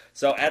Fields.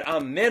 So at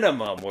a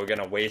minimum, we're going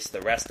to waste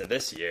the rest of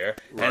this year.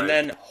 Right. And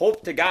then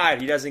hope to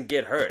God he doesn't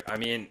get hurt. I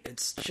mean,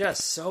 it's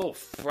just so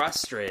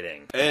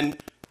frustrating. And,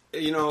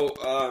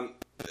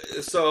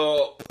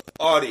 so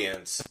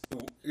audience,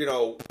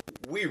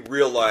 we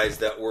realize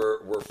that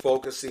we're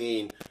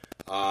focusing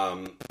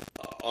on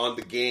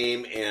the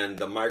game and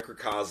the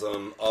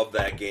microcosm of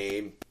that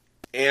game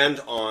and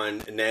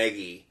on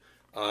Nagy.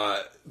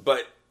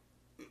 But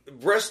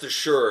rest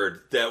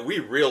assured that we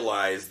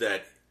realize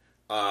that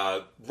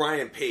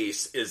Ryan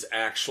Pace is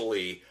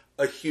actually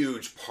a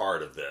huge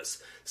part of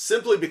this,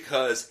 simply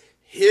because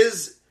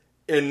his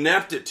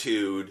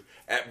ineptitude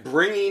at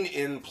bringing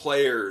in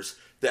players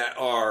that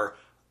are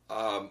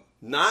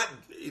not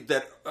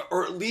that,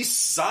 or at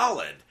least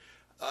solid,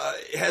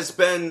 has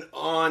been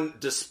on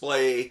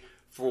display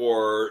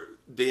for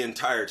the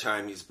entire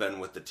time he's been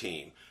with the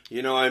team.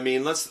 You know, I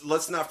mean,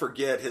 let's not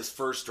forget his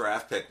first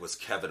draft pick was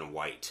Kevin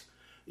White.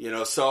 You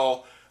know,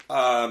 so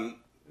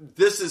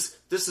this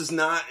is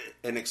not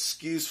an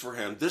excuse for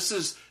him. This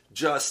is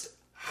just,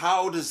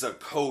 how does a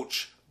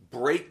coach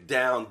break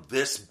down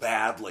this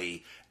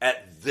badly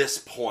at this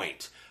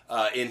point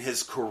in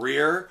his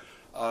career,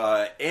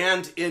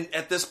 and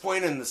at this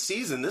point in the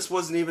season? This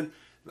wasn't even,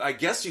 I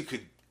guess you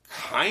could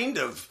kind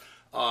of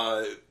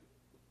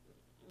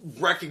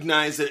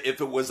recognize it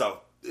if it was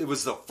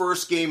the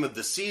first game of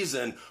the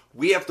season.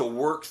 We have to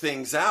work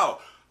things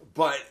out,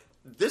 but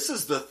this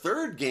is the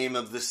third game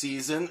of the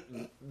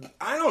season.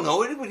 I don't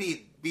know. It would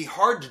be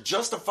hard to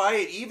justify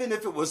it even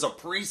if it was a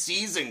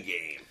preseason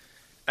game.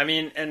 I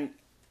mean, and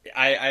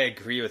I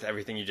agree with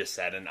everything you just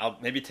said, and I'll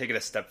maybe take it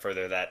a step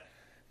further, that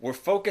we're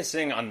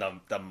focusing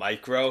on the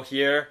micro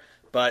here,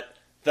 but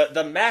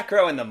the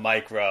macro and the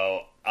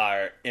micro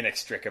are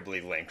inextricably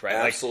linked, right?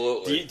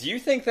 Absolutely. Like, do you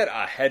think that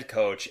a head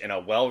coach in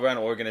a well-run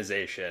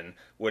organization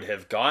would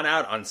have gone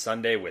out on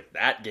Sunday with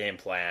that game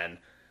plan,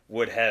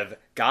 would have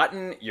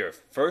gotten your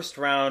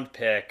first-round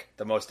pick,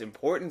 the most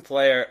important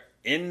player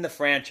in the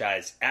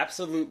franchise,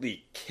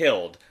 absolutely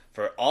killed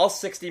for all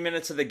 60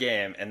 minutes of the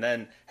game, and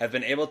then have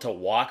been able to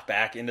walk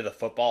back into the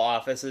football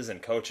offices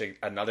and coach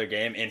another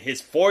game in his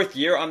fourth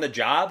year on the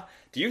job?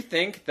 Do you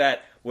think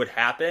that would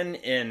happen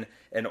in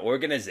an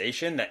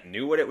organization that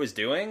knew what it was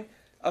doing?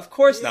 Of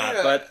course not,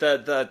 but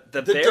the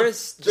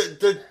Bears...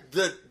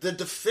 The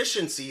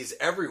deficiencies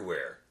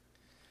everywhere.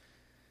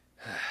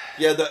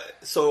 Yeah,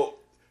 so,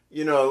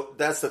 you know,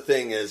 that's the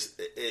thing is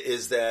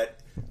that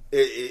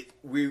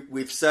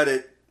we've said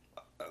it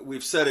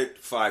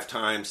 5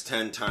 times,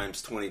 10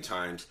 times, 20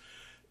 times.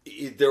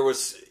 It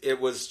was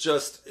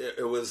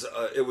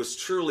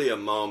truly a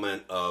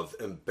moment of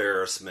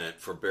embarrassment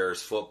for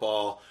Bears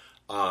football,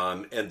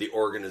 and the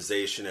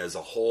organization as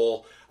a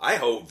whole. I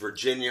hope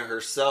Virginia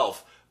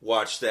herself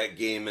watched that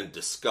game in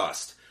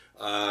disgust.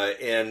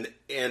 And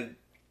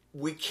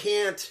we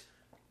can't.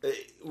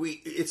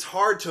 It's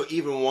hard to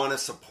even want to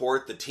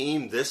support the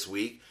team this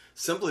week,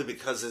 simply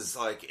because it's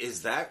like,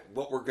 is that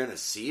what we're going to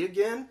see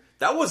again?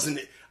 That wasn't.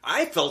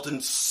 I felt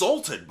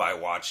insulted by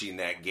watching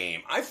that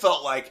game. I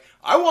felt like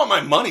I want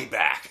my money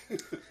back.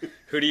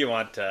 Who do you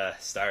want to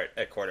start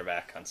at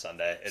quarterback on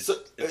Sunday? It's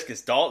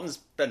because Dalton's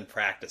been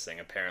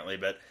practicing apparently,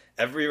 but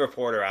every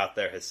reporter out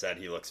there has said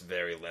he looks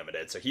very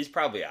limited, so he's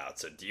probably out.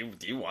 So do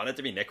you want it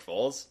to be Nick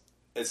Foles?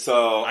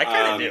 So I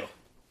kind of do.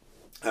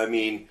 I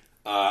mean,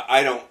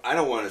 I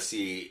don't want to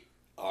see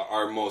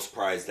our most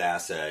prized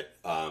asset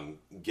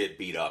get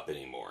beat up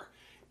anymore,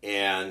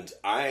 and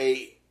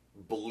I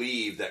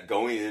believe that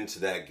going into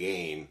that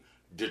game,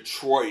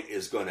 Detroit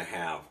is going to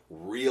have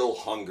real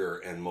hunger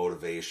and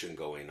motivation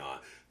going on.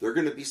 They're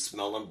going to be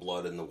smelling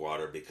blood in the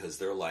water because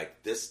they're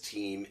like, this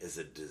team is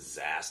a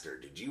disaster.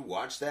 Did you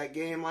watch that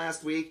game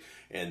last week?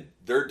 And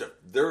their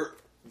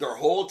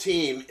whole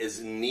team is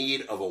in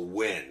need of a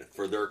win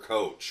for their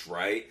coach,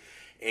 right?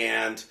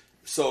 And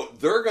so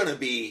they're going to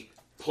be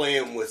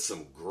playing with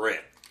some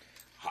grit.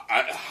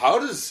 How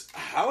does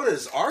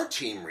our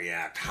team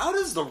react? How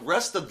does the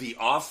rest of the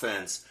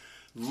offense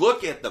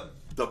look at the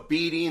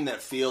beating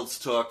that Fields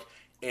took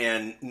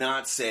and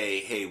not say,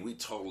 hey, we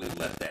totally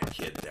let that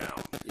kid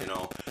down? You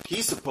know,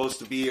 he's supposed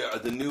to be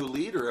the new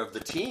leader of the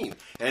team.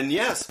 And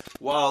yes,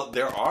 while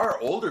there are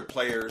older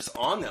players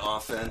on the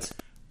offense,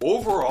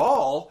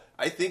 overall,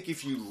 I think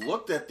if you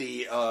looked at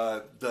the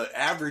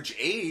average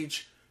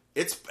age,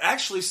 it's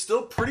actually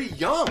still pretty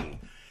young.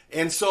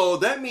 And so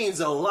that means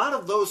a lot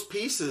of those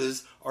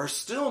pieces are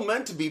still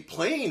meant to be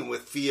playing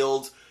with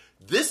Fields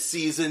this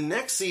season,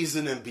 next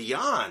season, and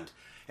beyond.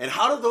 And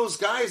how do those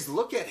guys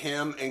look at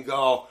him and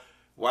go,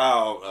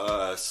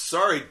 wow,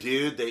 sorry,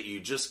 dude, that you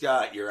just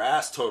got your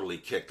ass totally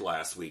kicked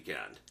last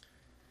weekend?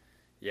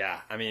 Yeah,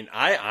 I mean,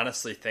 I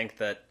honestly think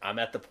that I'm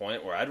at the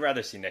point where I'd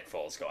rather see Nick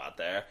Foles go out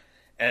there.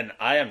 And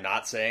I am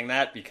not saying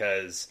that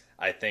because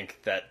I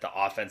think that the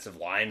offensive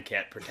line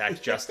can't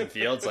protect Justin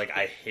Fields. Like,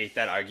 I hate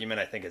that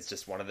argument. I think it's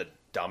just one of the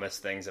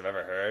dumbest things I've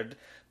ever heard.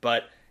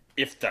 But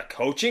if the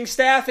coaching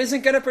staff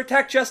isn't going to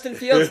protect Justin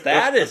Fields,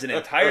 that is an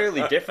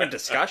entirely different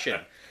discussion.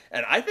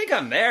 And I think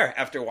I'm there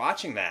after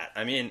watching that.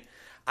 I mean,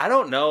 I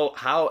don't know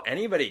how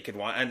anybody could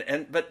want,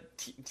 but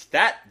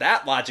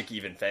that logic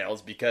even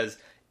fails, because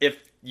if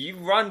you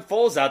run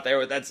Foles out there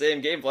with that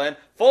same game plan,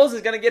 Foles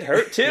is going to get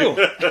hurt too.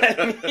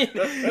 I mean,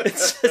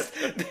 it's just,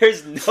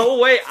 there's no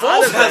way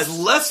out of Foles has this.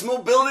 less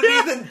mobility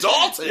than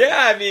Dalton.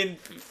 Yeah, I mean,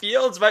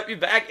 Fields might be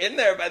back in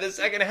there by the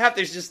second half.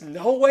 There's just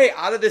no way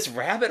out of this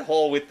rabbit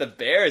hole with the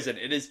Bears, and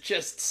it is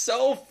just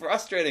so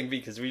frustrating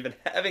because we've been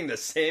having the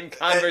same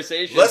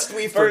conversation lest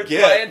we for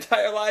forget- my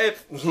entire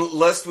life.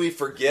 Lest we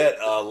forget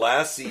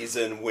last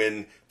season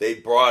when they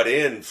brought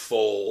in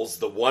Foles,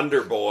 the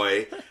Wonder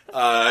Boy,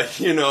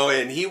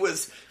 and he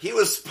was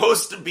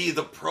supposed to be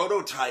the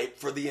prototype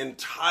for the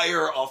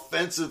entire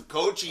offensive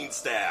coaching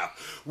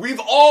staff.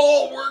 We've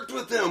all worked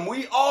with him.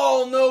 We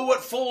all know what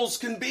Foles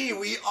can be.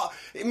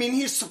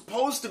 He's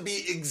supposed to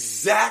be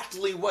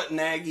exactly what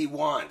Nagy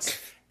wants.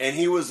 And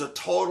he was a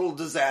total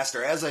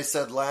disaster. As I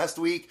said last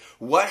week,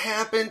 what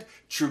happened?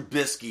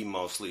 Trubisky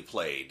mostly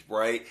played,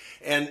 right?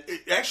 And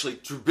actually,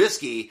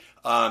 Trubisky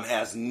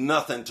has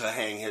nothing to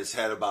hang his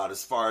head about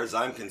as far as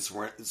I'm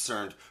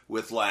concerned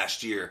with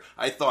last year.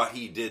 I thought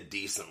he did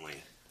decently.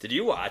 Did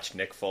you watch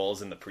Nick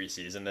Foles in the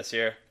preseason this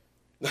year?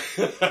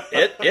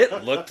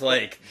 It looked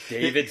like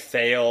David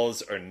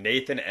Fales or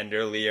Nathan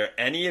Enderle or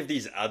any of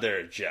these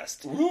other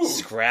just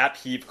scrap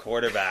heap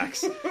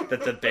quarterbacks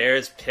that the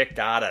Bears picked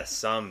out of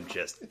some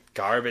just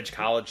garbage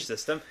college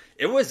system.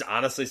 It was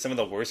honestly some of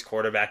the worst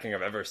quarterbacking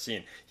I've ever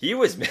seen. He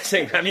was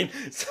missing.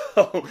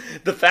 So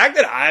the fact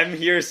that I'm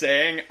here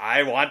saying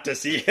I want to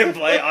see him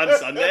play on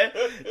Sunday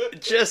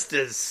just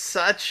is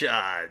such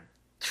a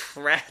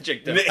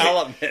tragic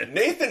development.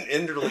 Nathan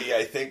Enderle,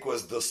 I think,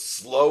 was the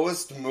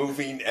slowest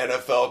moving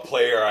NFL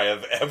player I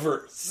have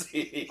ever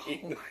seen.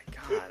 Oh my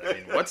god!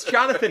 What's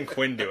Jonathan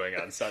Quinn doing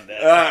on Sunday?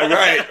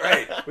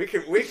 Right. We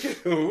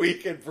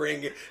could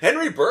bring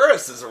Henry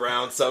Burris is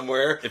around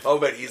somewhere.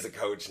 But he's a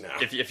coach now.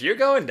 If you're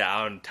going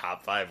down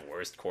top 5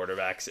 worst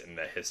quarterbacks in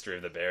the history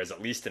of the Bears,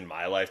 at least in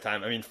my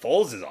lifetime,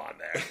 Foles is on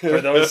there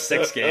for those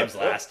 6 games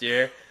last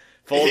year.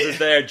 Foles is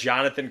there,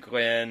 Jonathan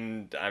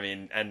Quinn.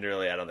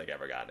 Enderle, I don't think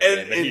ever got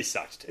it. But he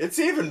sucked too. It's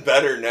even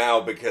better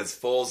now because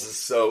Foles is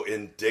so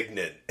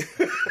indignant,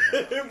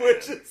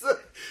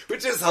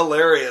 which is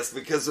hilarious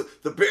because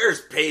the Bears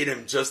paid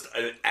him just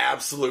an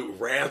absolute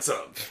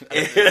ransom,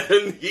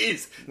 and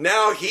he's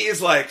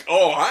like,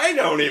 "Oh, I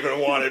don't even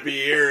want to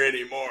be here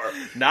anymore."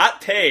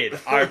 Not paid,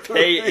 are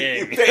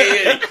paying,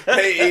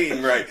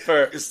 paying, right?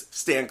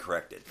 Stand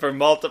corrected for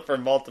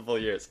multiple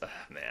years.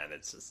 Man,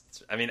 it's just.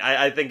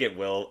 I think it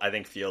will. I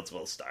think Fields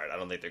will start. I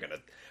don't think they're going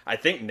to... I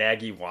think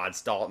Nagy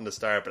wants Dalton to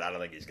start, but I don't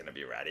think he's going to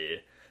be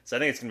ready. So I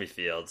think it's going to be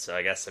Fields. So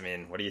I guess,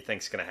 what do you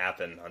think's going to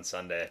happen on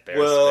Sunday?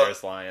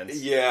 Bears,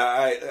 Lions?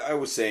 Yeah, I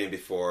was saying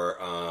before,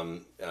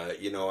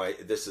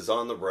 this is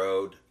on the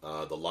road.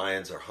 The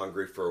Lions are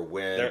hungry for a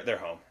win. They're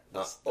home.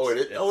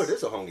 It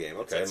is a home game.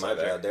 Okay, my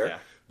bad there. Yeah.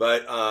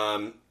 But...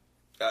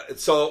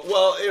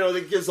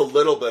 it gives a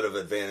little bit of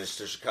advantage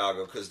to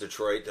Chicago because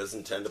Detroit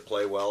doesn't tend to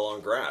play well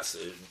on grass.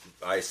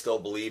 I still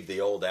believe the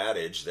old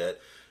adage that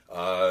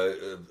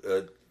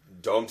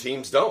dome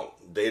teams don't.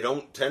 They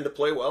don't tend to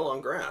play well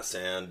on grass.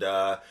 And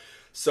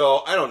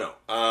so, I don't know.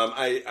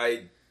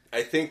 I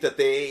think that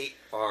they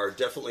are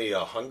definitely a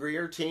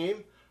hungrier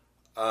team.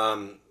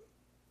 I'm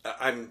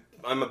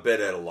a bit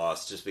at a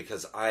loss just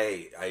because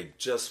I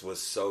just was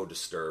so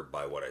disturbed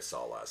by what I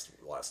saw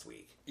last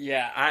week.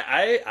 Yeah,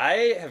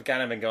 I have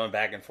kind of been going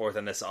back and forth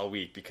on this all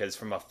week because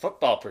from a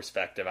football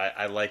perspective,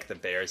 I like the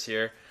Bears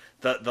here.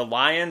 The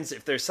Lions,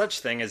 if there's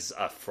such thing as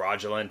a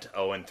fraudulent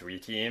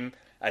 0-3 team,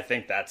 I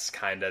think that's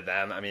kind of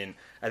them.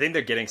 I think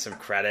they're getting some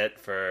credit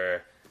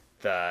for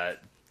the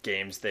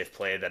games they've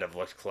played that have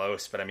looked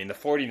close. But, the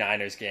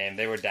 49ers game,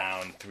 they were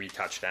down 3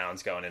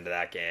 touchdowns going into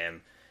that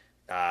game.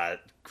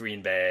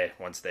 Green Bay,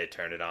 once they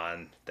turned it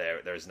on,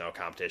 there was no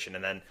competition.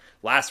 And then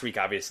last week,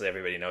 obviously,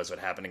 everybody knows what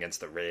happened against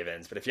the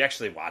Ravens. But if you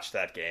actually watch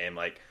that game,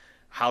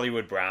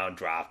 Hollywood Brown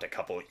dropped a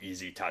couple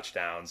easy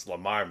touchdowns.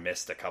 Lamar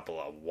missed a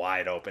couple of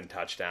wide open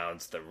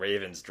touchdowns. The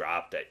Ravens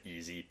dropped an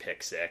easy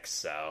pick 6.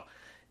 So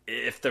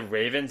if the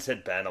Ravens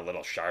had been a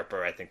little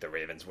sharper, I think the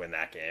Ravens win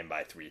that game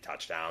by 3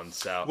 touchdowns.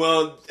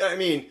 So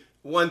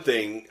one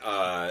thing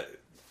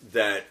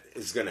that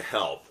is going to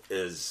help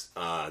is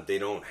they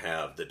don't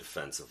have the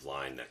defensive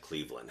line that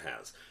Cleveland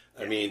has.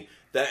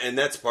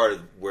 That's part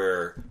of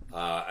where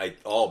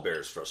all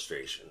Bears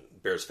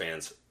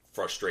fans'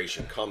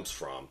 frustration comes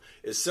from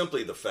is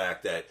simply the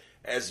fact that,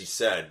 as you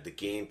said, the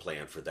game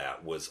plan for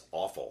that was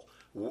awful.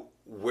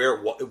 Where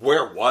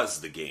was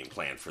the game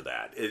plan for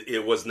that?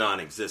 It was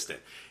non-existent,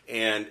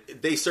 and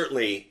they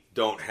certainly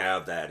don't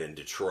have that in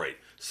Detroit.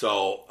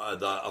 So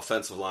the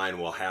offensive line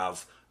will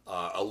have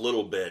a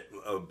little bit,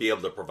 be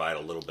able to provide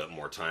a little bit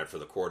more time for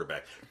the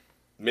quarterback.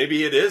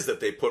 Maybe it is that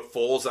they put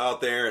Foles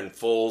out there, and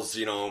Foles,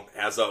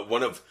 has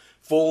one of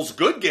Foles'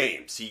 good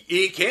games.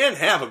 He can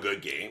have a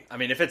good game.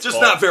 If it's just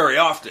Foles, not very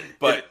often.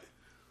 But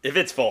if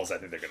it's Foles, I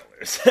think they're going to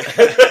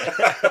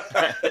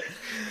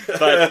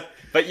lose.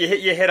 But you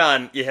hit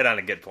on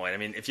a good point. I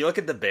mean, if you look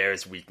at the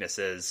Bears'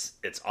 weaknesses,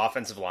 it's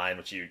offensive line,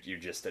 which you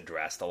just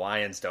addressed. The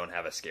Lions don't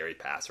have a scary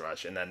pass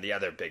rush, and then the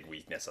other big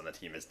weakness on the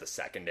team is the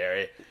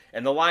secondary.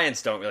 And the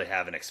Lions don't really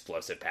have an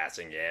explosive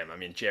passing game. I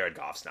mean, Jared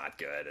Goff's not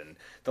good, and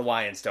the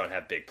Lions don't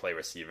have big play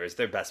receivers.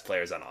 Their best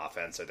players on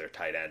offense are their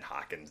tight end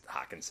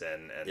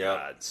Hawkinson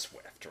and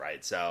Swift,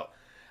 right? So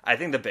I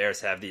think the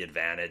Bears have the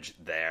advantage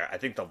there. I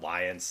think the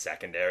Lions'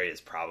 secondary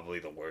is probably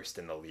the worst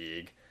in the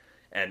league.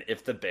 And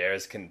if the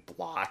Bears can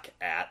block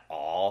at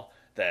all,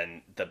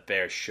 then the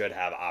Bears should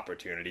have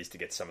opportunities to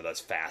get some of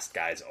those fast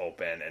guys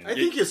open. And I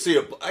think you'll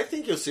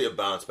see a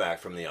bounce back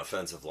from the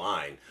offensive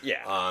line.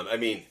 Yeah.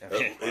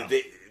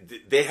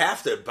 They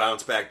have to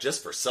bounce back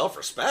just for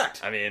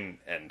self-respect. I mean,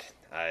 and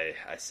I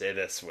say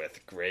this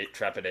with great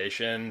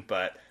trepidation,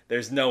 but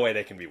there's no way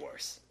they can be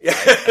worse.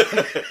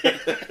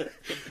 It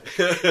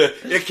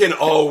can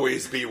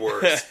always be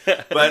worse.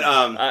 But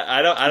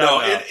I don't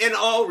know. In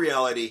all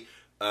reality,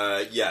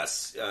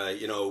 yes.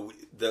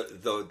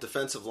 The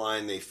defensive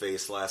line they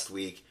faced last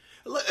week.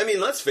 I mean,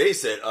 let's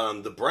face it.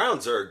 The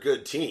Browns are a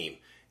good team,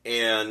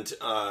 and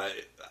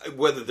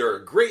whether they're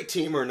a great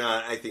team or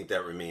not, I think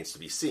that remains to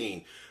be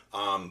seen.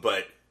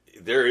 But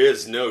there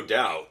is no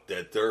doubt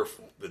that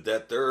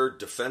their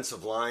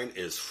defensive line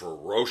is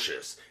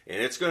ferocious,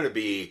 and it's going to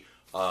be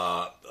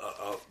a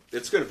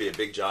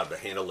big job to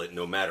handle it,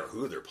 no matter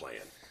who they're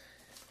playing.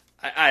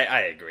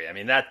 I agree. I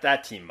mean,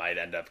 that team might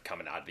end up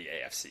coming out of the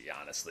AFC,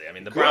 honestly. I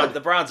mean, the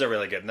Browns are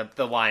really good, and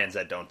the Lions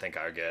I don't think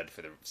are good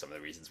for some of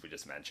the reasons we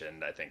just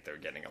mentioned. I think they're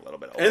getting a little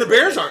bit older. And the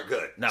Bears aren't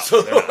good. No.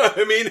 So,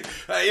 I mean,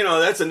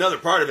 that's another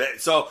part of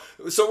it. So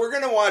we're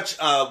going to watch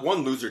one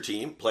loser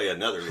team play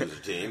another loser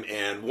team,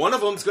 and one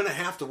of them's going to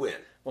have to win.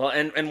 Well,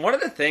 and one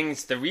of the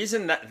things, the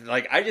reason that,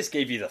 like, I just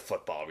gave you the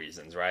football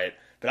reasons, right?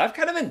 But I've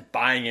kind of been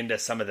buying into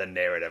some of the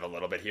narrative a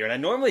little bit here, and I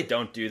normally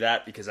don't do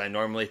that because I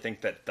normally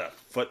think that the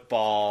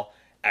football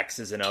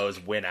X's and O's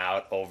win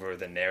out over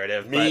the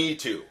narrative. Me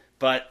too.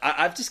 But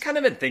I've just kind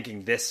of been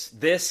thinking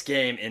this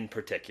game in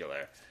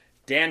particular.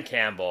 Dan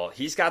Campbell,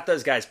 he's got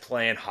those guys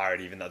playing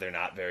hard even though they're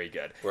not very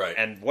good. Right.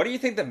 And what do you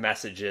think the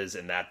message is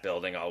in that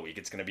building all week?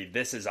 It's going to be,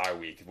 this is our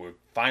week. We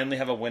finally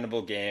have a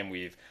winnable game.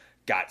 We've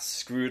got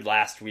screwed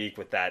last week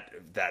with that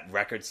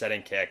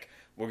record-setting kick.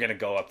 We're going to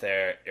go up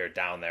there, or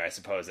down there, I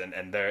suppose, and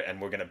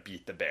we're going to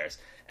beat the Bears.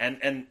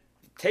 And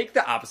take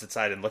the opposite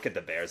side and look at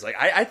the Bears. Like,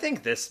 I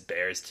think this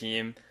Bears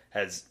team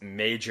has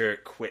major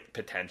quit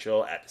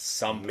potential at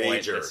some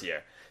point this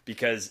year.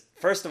 Because,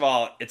 first of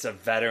all, it's a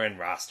veteran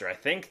roster. I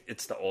think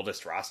it's the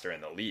oldest roster in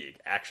the league,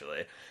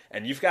 actually.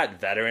 And you've got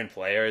veteran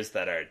players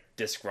that are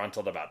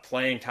disgruntled about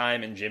playing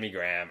time in Jimmy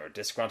Graham, or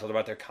disgruntled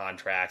about their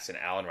contracts in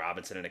Allen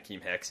Robinson and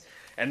Akeem Hicks.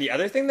 And the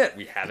other thing that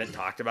we haven't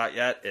talked about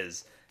yet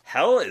is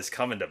hell is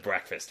coming to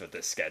breakfast with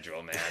this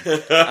schedule, man.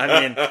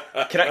 I mean,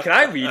 can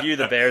I read you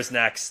the Bears'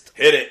 next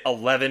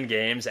 11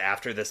 games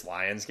after this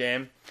Lions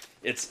game?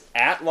 It's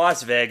at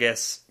Las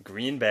Vegas,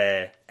 Green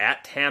Bay,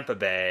 at Tampa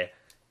Bay,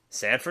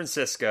 San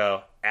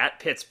Francisco, at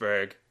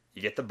Pittsburgh.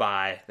 You get the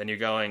bye. Then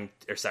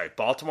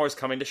Baltimore's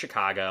coming to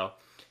Chicago.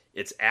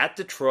 It's at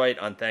Detroit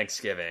on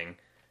Thanksgiving,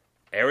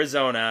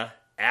 Arizona,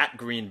 at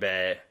Green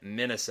Bay,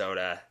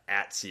 Minnesota,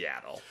 at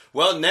Seattle.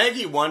 Well,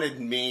 Nagy wanted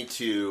me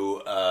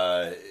to,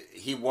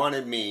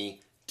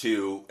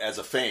 as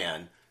a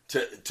fan,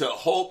 to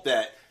hope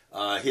that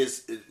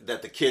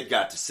that the kid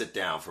got to sit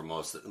down for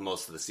most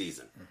of the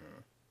season. Mm-hmm.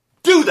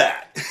 Do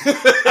that.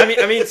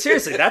 I mean,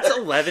 seriously, that's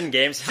 11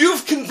 games.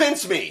 You've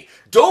convinced me.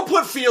 Don't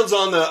put Fields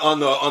on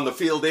the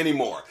field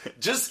anymore.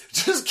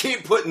 Just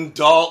keep putting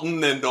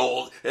Dalton and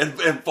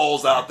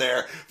Foles out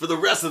there for the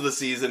rest of the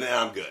season, and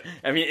I'm good.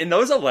 I mean, in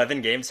those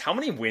 11 games, how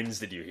many wins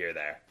did you hear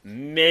there?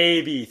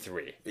 Maybe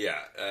 3. Yeah,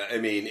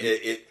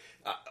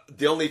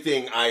 the only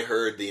thing I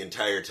heard the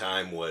entire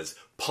time was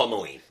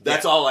pummeling.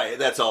 That's all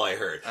I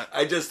heard.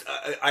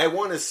 I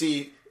want to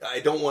see.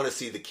 I don't want to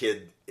see the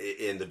kid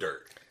in the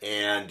dirt.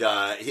 And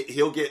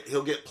he'll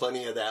get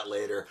plenty of that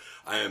later.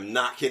 I am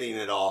not kidding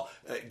at all.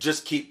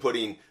 Just keep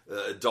putting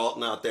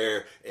Dalton out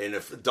there, and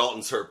if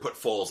Dalton's hurt, put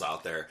Foles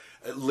out there.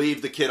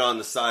 Leave the kid on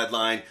the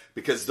sideline,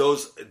 because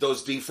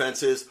those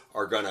defenses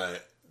are gonna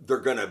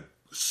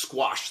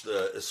squash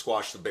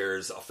the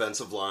Bears'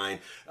 offensive line.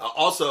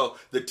 Also,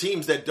 the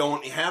teams that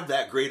don't have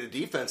that great of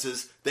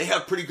defenses, they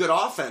have pretty good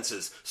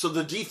offenses, so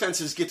the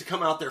defenses get to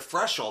come out there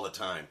fresh all the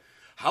time.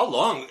 How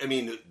long? I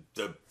mean,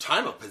 the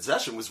time of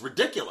possession was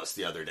ridiculous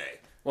the other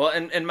day. Well,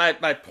 and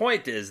my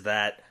point is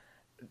that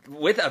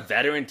with a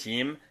veteran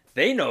team,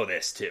 they know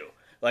this too.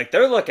 Like,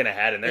 they're looking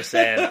ahead and they're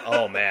saying,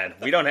 "Oh man,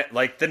 we don't have,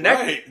 like, the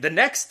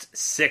next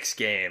 6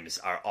 games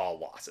are all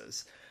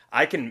losses."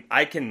 I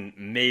can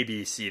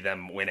maybe see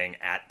them winning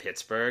at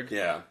Pittsburgh.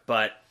 Yeah,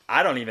 but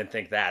I don't even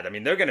think that. I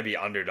mean, they're going to be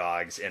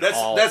underdogs in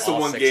all. That's the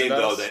one 6 game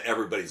though that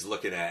everybody's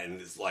looking at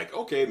and it's like,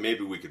 okay,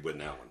 maybe we could win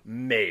that one.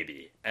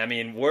 Maybe. I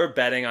mean, we're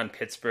betting on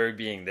Pittsburgh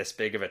being this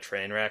big of a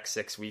train wreck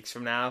 6 weeks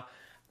from now.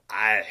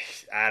 I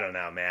don't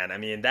know, man. I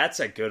mean, that's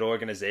a good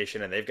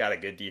organization and they've got a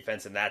good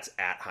defense, and that's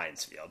at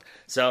Heinz Field.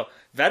 So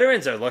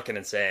veterans are looking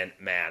and saying,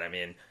 man, I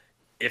mean,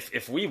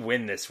 if we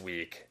win this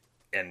week,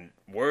 and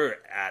we're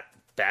at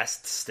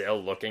best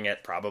still looking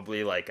at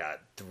probably like a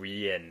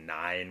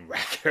 3-9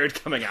 record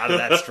coming out of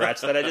that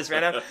stretch that I just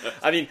ran out.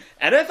 I mean,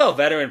 NFL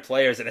veteran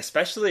players, and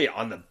especially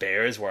on the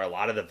Bears, where a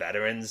lot of the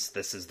veterans,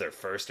 this is their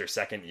first or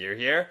second year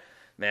here,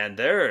 man,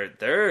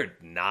 they're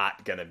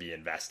not going to be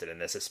invested in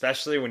this,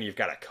 especially when you've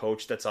got a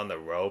coach that's on the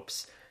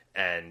ropes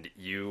and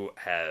you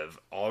have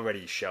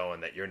already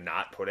shown that you're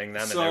not putting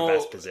them in their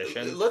best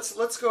position.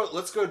 Let's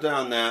go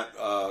down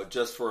that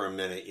just for a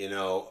minute.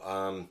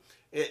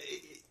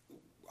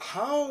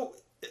 How,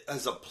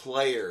 as a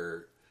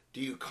player,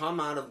 do you come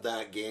out of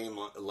that game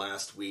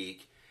last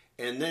week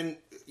and then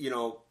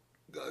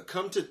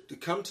come to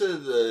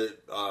the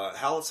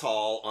Hallis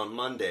Hall on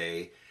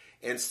Monday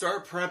and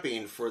start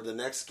prepping for the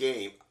next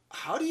game?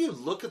 How do you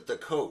look at the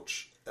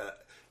coach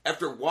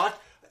after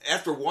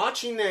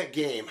watching that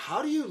game?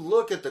 How do you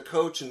look at the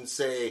coach and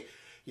say,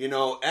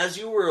 as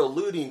you were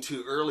alluding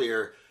to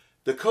earlier,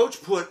 the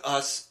coach put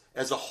us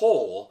as a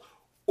whole,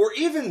 or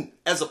even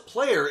as a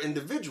player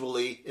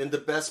individually, in the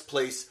best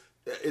place,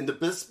 in the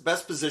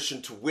best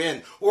position to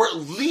win, or at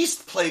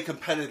least play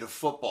competitive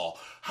football?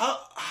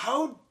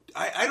 How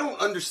I don't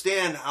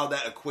understand how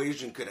that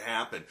equation could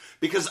happen,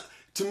 because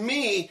to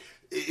me,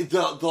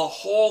 the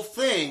whole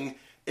thing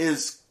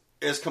is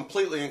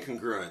completely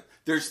incongruent.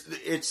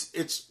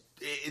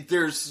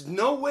 There's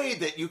no way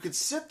that you could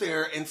sit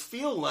there and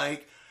feel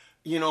like,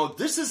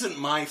 this isn't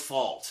my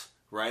fault,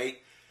 right?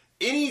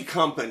 Any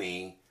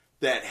company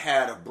that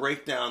had a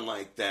breakdown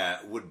like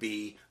that would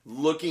be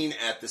looking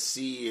at the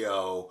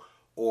CEO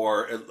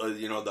or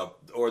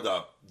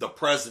the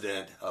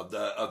president of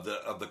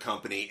the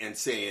company and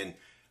saying,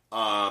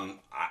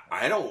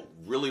 I don't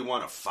really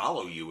want to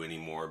follow you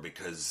anymore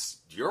because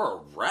you're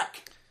a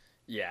wreck.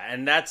 Yeah,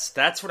 and that's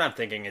what I'm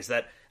thinking, is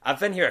that I've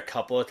been here a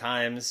couple of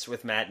times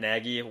with Matt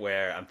Nagy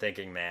where I'm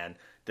thinking, man,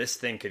 this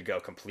thing could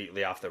go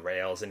completely off the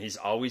rails, and he's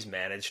always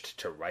managed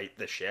to right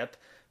the ship.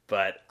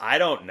 But I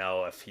don't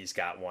know if he's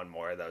got one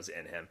more of those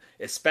in him,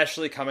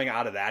 especially coming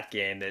out of that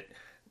game that,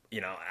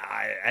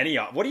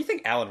 what do you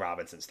think Allen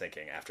Robinson's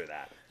thinking after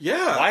that?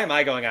 Yeah. Why am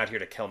I going out here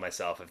to kill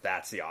myself if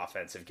that's the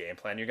offensive game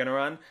plan you're going to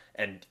run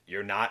and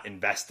you're not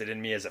invested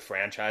in me as a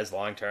franchise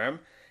long term?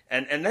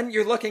 And then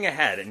you're looking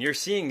ahead and you're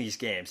seeing these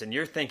games and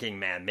you're thinking,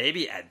 man,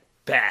 maybe at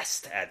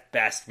best,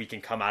 we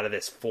can come out of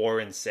this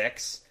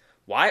 4-6.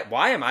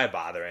 Why am I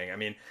bothering? I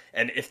mean,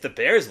 and if the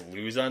Bears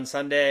lose on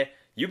Sunday,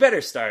 you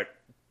better start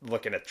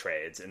looking at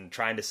trades and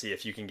trying to see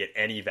if you can get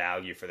any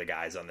value for the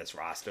guys on this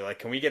roster. Like,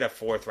 can we get a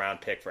 4th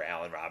round pick for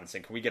Allen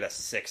Robinson? Can we get a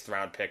 6th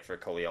round pick for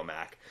Khalil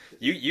Mack?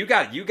 You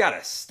got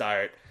to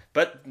start,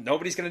 but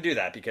nobody's going to do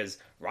that because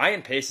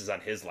Ryan Pace is on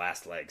his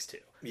last legs too.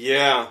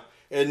 Yeah.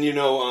 And,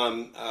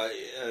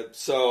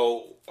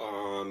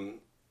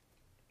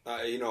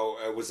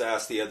 I was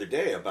asked the other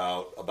day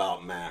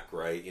about Mack,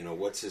 right?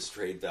 What's his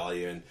trade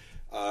value? And,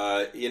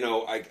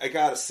 I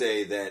got to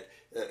say that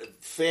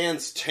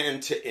fans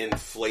tend to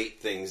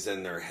inflate things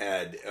in their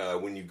head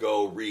when you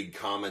go read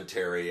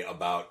commentary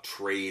about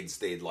trades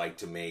they'd like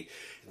to make.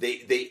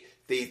 They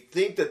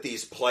think that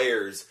these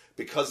players,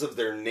 because of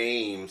their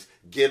names,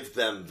 give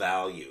them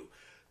value.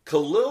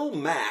 Khalil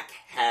Mack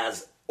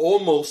has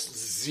almost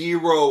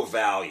zero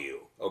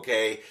value,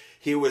 okay?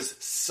 He was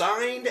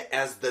signed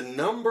as the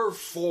number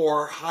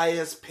 4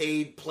 highest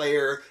paid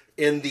player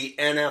in the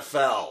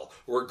NFL,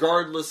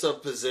 regardless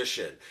of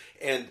position.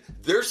 And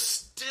they're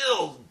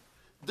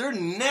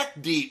neck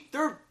deep.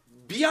 They're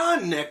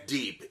beyond neck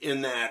deep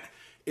in that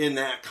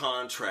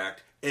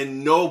contract,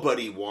 and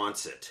nobody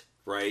wants it,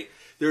 right?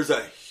 There's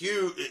a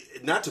huge,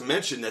 not to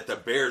mention that the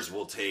Bears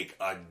will take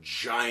a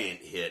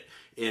giant hit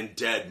in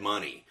dead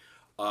money.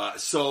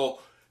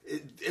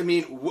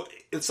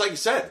 It's like you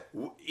said,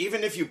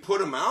 even if you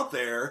put him out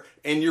there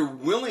and you're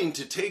willing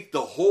to take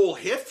the whole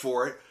hit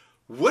for it,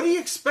 what do you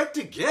expect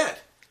to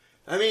get?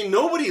 I mean,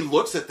 nobody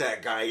looks at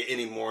that guy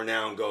anymore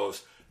now and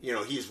goes,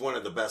 he's one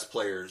of the best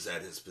players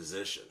at his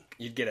position.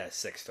 You'd get a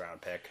 6th round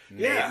pick.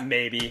 Yeah.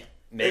 Maybe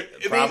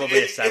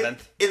probably a 7th.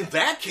 In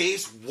that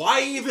case,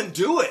 why even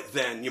do it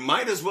then? You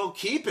might as well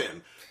keep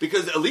him.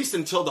 Because at least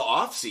until the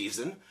off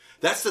season,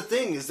 that's the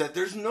thing, is that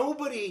there's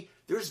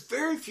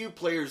very few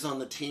players on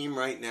the team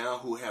right now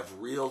who have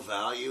real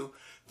value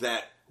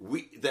that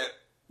we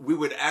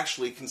would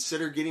actually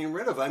consider getting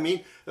rid of. I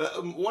mean,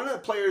 one of the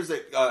players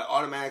that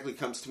automatically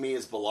comes to me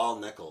is Bilal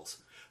Nichols.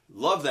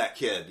 Love that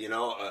kid,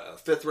 a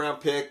 5th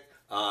round pick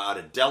out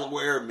of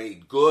Delaware,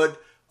 made good.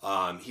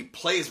 He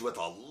plays with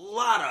a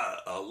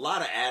lot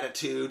of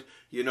attitude.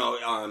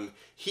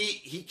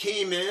 He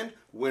came in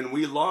when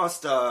we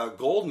lost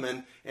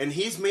Goldman, and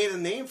he's made a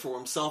name for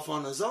himself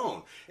on his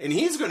own. And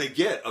he's going to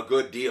get a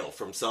good deal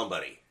from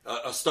somebody,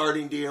 a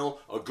starting deal,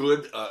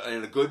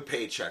 and a good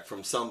paycheck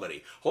from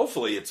somebody.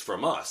 Hopefully, it's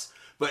from us.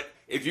 But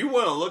if you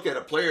want to look at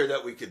a player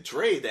that we could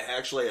trade that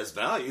actually has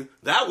value,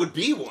 that would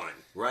be one,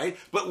 right?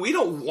 But we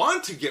don't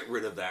want to get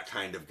rid of that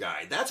kind of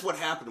guy. That's what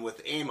happened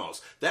with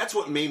Amos. That's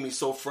what made me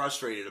so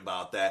frustrated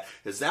about that,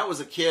 is that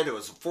was a kid, it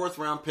was a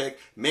 4th-round pick,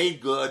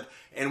 made good,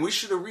 and we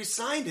should have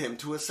re-signed him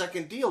to a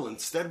second deal.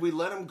 Instead, we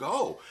let him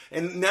go.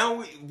 And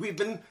now we've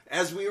been,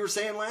 as we were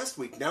saying last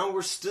week, now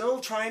we're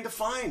still trying to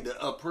find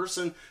a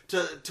person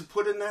to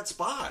put in that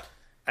spot.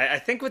 I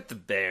think with the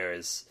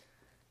Bears,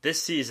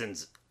 this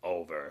season's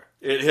over.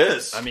 It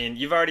is. I mean,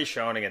 you've already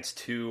shown against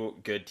 2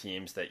 good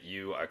teams that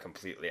you are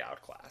completely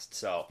outclassed.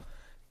 So,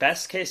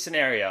 best case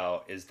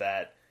scenario is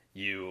that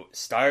you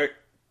start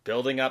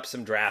building up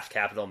some draft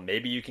capital.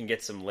 Maybe you can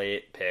get some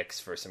late picks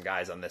for some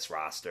guys on this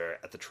roster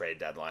at the trade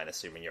deadline,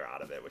 assuming you're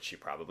out of it, which you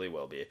probably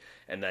will be.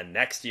 And then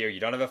next year,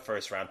 you don't have a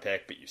first-round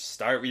pick, but you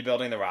start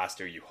rebuilding the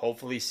roster. You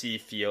hopefully see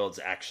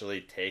Fields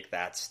actually take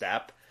that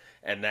step.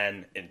 And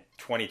then in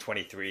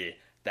 2023,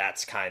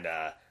 that's kind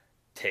of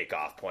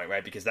takeoff point,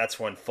 right? Because that's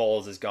when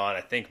Foles is gone.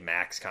 I think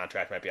Mac's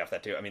contract might be off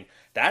that too. I mean,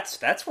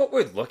 that's what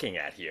we're looking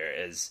at here,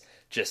 is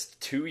just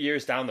 2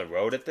 years down the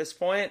road at this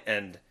point,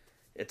 and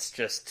it's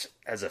just,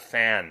 as a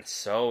fan,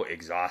 so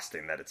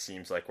exhausting that it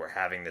seems like we're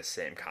having this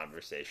same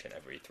conversation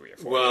every 3 or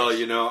 4 Well,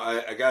 years.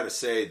 I got to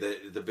say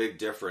that the big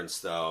difference,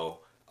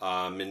 though,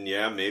 and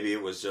yeah, maybe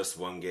it was just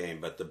one game,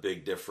 but the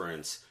big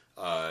difference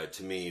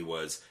to me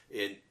was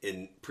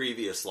in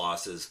previous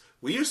losses,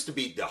 we used to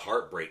beat the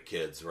heartbreak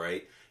kids,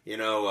 right?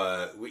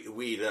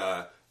 We'd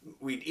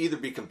either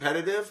be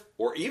competitive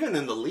or even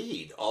in the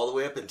lead all the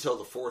way up until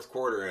the 4th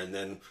quarter, and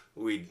then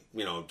we'd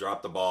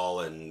drop the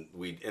ball and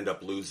we'd end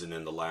up losing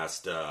in the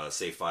last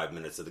say 5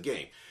 minutes of the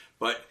game.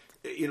 But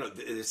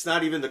it's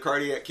not even the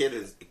cardiac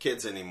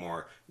kids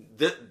anymore.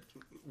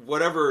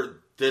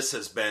 Whatever this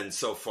has been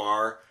so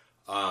far,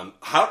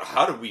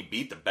 how did we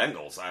beat the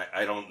Bengals?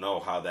 I don't know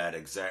how that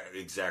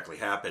exactly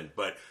happened,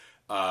 but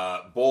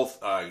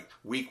both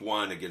week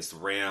 1 against the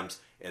Rams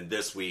and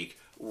this week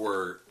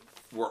were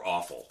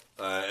awful.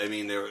 I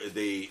mean,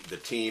 the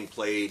team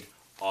played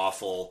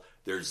awful.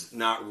 There's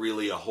not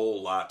really a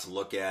whole lot to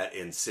look at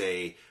and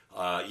say,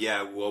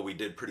 we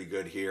did pretty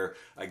good here.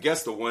 I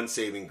guess the one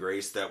saving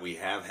grace that we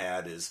have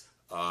had is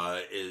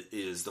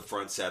the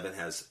front seven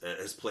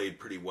has played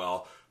pretty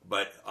well,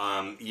 but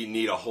you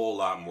need a whole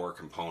lot more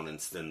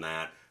components than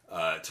that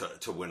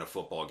to win a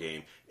football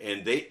game,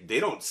 and they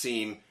don't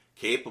seem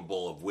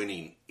capable of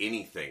winning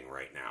anything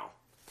right now.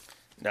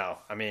 No,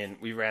 I mean,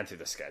 we ran through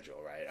the schedule,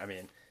 right? I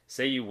mean,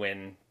 say you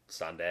win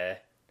Sunday,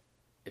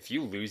 if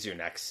you lose your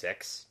next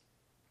 6,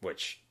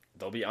 which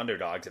they'll be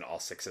underdogs in all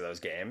 6 of those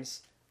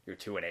games, you're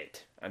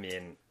 2-8. I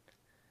mean,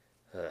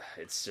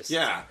 it's just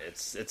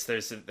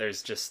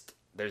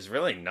there's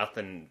really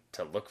nothing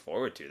to look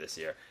forward to this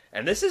year.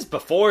 And this is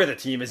before the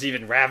team is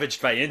even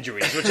ravaged by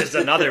injuries, which is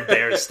another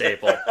Bears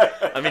staple.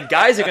 I mean,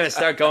 guys are going to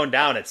start going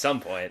down at some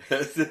point.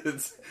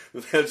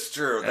 That's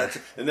true.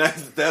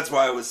 That's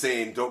why I was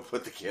saying don't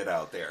put the kid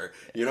out there.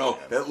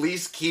 At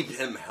least keep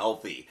him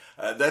healthy.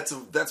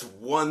 That's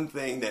one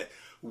thing that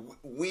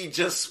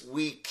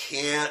we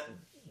can't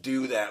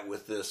do that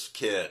with this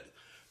kid.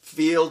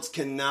 Fields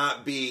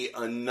cannot be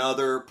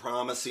another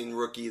promising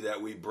rookie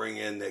that we bring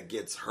in that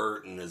gets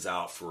hurt and is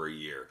out for a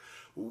year.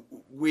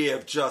 We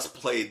have just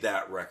played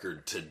that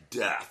record to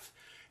death.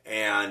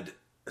 And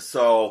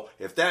so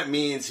if that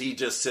means he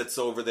just sits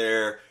over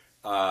there,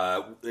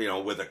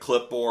 with a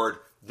clipboard,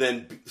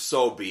 then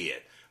so be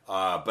it.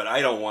 But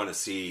I don't want to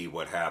see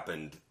what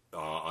happened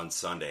on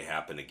Sunday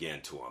happen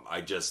again to him.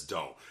 I just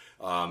don't.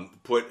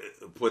 Put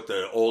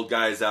the old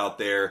guys out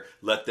there,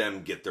 let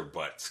them get their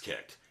butts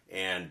kicked.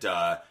 And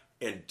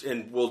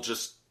we'll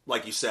just,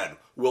 like you said,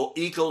 we'll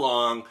eke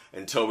along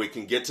until we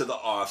can get to the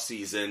off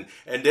season,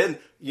 and then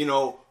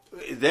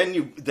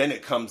then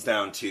it comes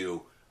down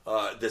to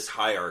this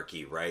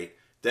hierarchy, right?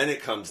 Then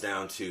it comes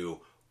down to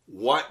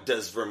what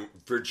does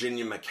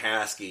Virginia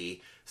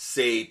McCaskey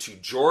say to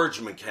George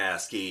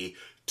McCaskey,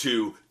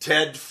 to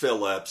Ted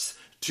Phillips,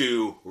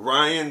 to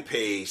Ryan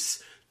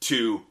Pace,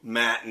 to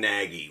Matt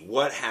Nagy?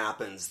 What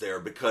happens there?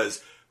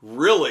 Because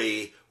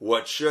really,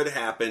 what should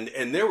happen,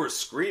 and there were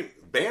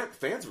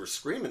fans were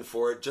screaming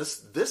for it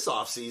just this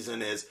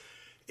offseason, is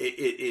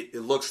it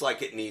looks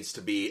like it needs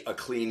to be a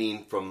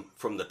cleaning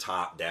from the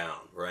top down,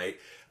 right?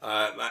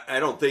 I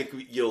don't think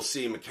you'll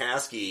see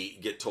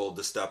McCaskey get told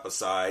to step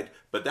aside,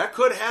 but that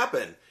could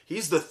happen.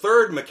 He's the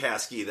 3rd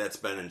McCaskey that's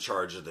been in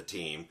charge of the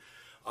team.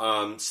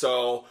 But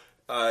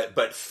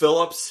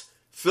Phillips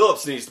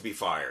needs to be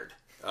fired.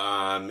 For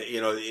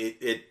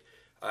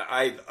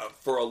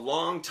a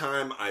long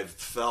time, I've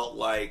felt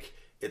like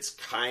it's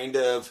kind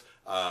of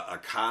a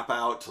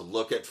cop-out to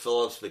look at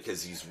Phillips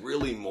because he's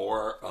really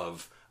more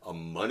of a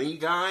money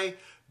guy.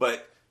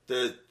 But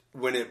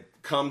when it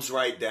comes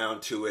right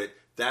down to it,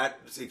 that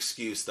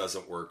excuse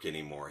doesn't work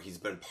anymore. He's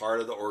been part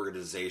of the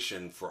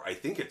organization for, I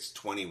think it's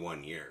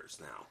 21 years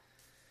now.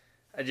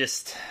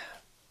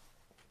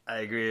 I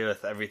agree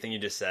with everything you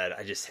just said.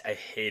 I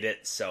hate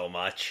it so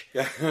much.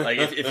 Like,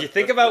 if you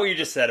think about what you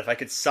just said, if I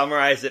could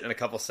summarize it in a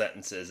couple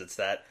sentences, it's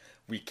that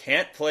we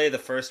can't play the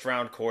first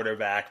round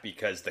quarterback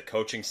because the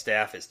coaching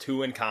staff is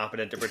too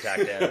incompetent to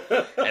protect him.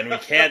 And we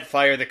can't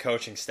fire the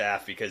coaching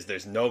staff because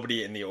there's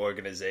nobody in the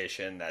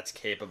organization that's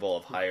capable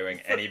of hiring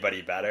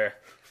anybody better.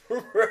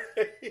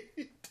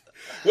 Right.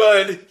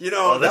 Well, and,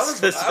 I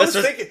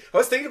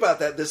was thinking about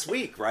that this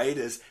week, right?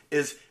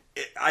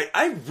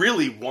 I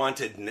really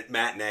wanted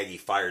Matt Nagy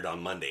fired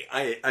on Monday.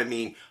 I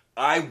mean,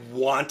 I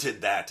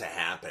wanted that to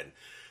happen.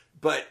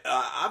 But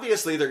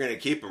obviously they're going to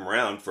keep him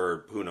around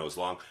for who knows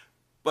long.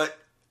 But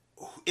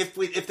if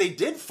they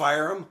did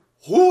fire him,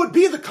 who would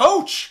be the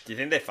coach? Do you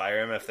think they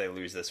fire him if they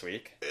lose this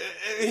week?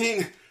 I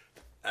mean,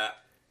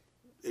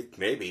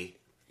 maybe.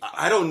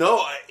 I don't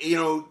know.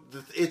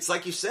 It's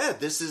like you said,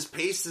 this is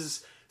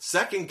Pace's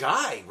second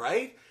guy,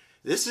 right?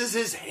 This is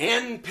his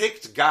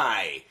hand-picked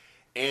guy.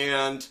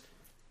 And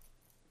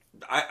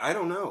I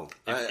don't know.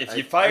 If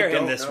you fire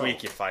him this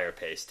week, you fire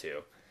Pace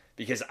too.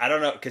 Because I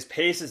don't know, because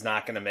Pace is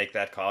not going to make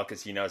that call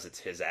because he knows it's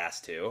his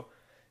ass too.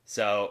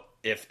 So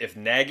if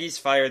Nagy's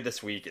fired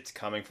this week, it's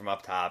coming from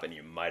up top, and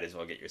you might as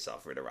well get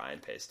yourself rid of Ryan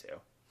Pace too.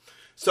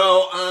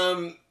 So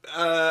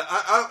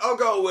I'll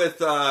go with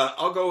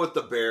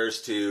the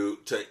Bears to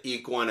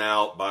eke one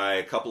out by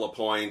a couple of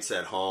points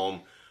at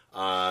home.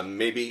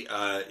 Maybe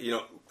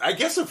I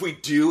guess if we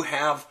do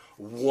have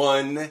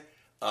one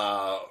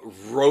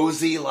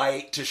rosy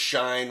light to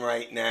shine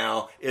right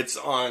now, it's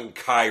on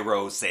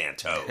Cairo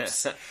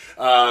Santos.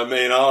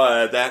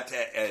 That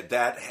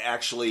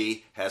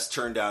actually has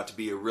turned out to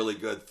be a really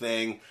good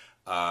thing.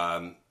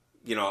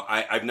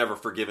 I've never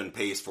forgiven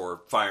Pace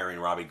for firing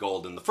Robbie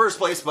Gould in the first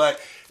place,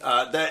 but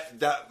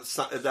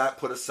that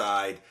put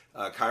aside,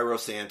 Cairo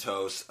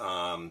Santos,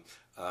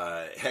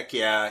 heck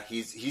yeah,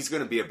 he's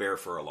going to be a Bear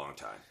for a long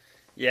time.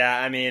 Yeah,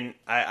 I mean,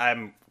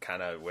 I'm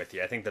kind of with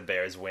you. I think the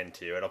Bears win,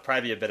 too. It'll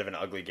probably be a bit of an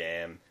ugly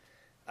game.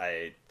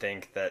 I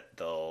think that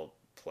they'll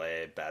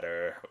play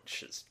better,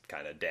 which is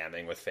kind of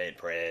damning with faint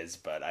praise,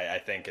 but I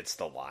think it's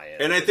the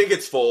Lions. And I think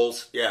it's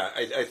Foles. Yeah,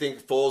 I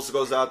think Foles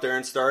goes out there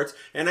and starts.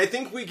 And I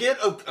think we get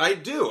I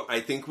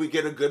think we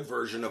get a good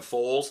version of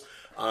Foles.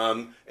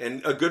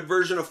 And a good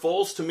version of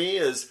Foles to me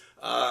is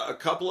a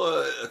couple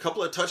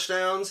of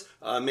touchdowns,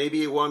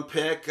 maybe one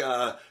pick,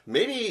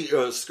 maybe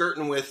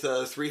skirting with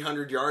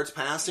 300 yards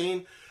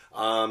passing,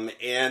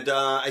 and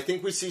I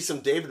think we see some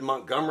David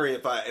Montgomery.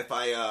 If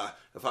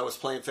I was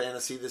playing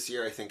fantasy this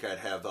year, I think I'd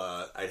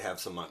have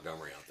some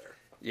Montgomery out there.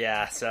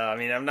 Yeah, so I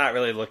mean, I'm not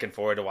really looking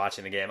forward to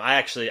watching the game.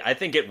 I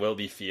think it will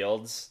be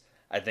Fields.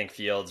 I think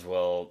Fields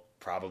will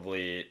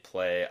probably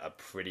play a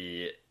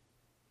pretty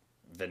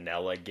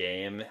vanilla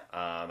game.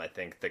 I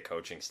think the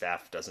coaching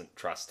staff doesn't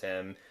trust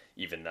him,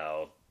 even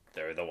though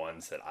they're the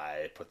ones that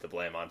I put the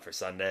blame on for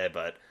Sunday.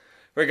 But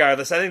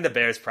regardless, I think the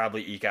Bears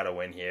probably eke out a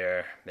win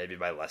here, maybe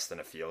by less than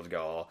a field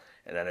goal,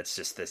 and then it's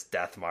just this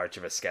death march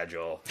of a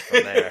schedule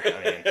from there.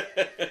 I mean,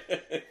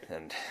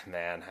 and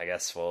man, I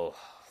guess we'll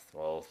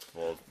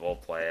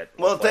play it.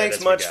 Well,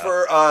 thanks much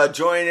for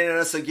joining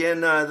us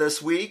again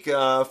this week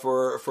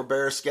for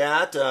Bear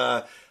Scat.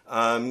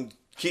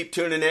 Keep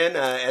tuning in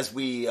as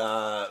we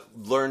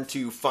learn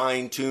to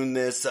fine-tune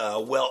this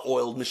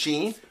well-oiled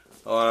machine.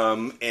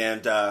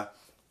 And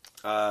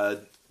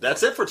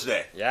that's it for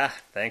today. Yeah,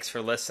 thanks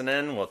for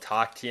listening. We'll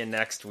talk to you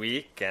next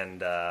week, and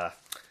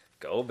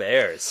go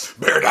Bears.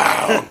 Bear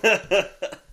down!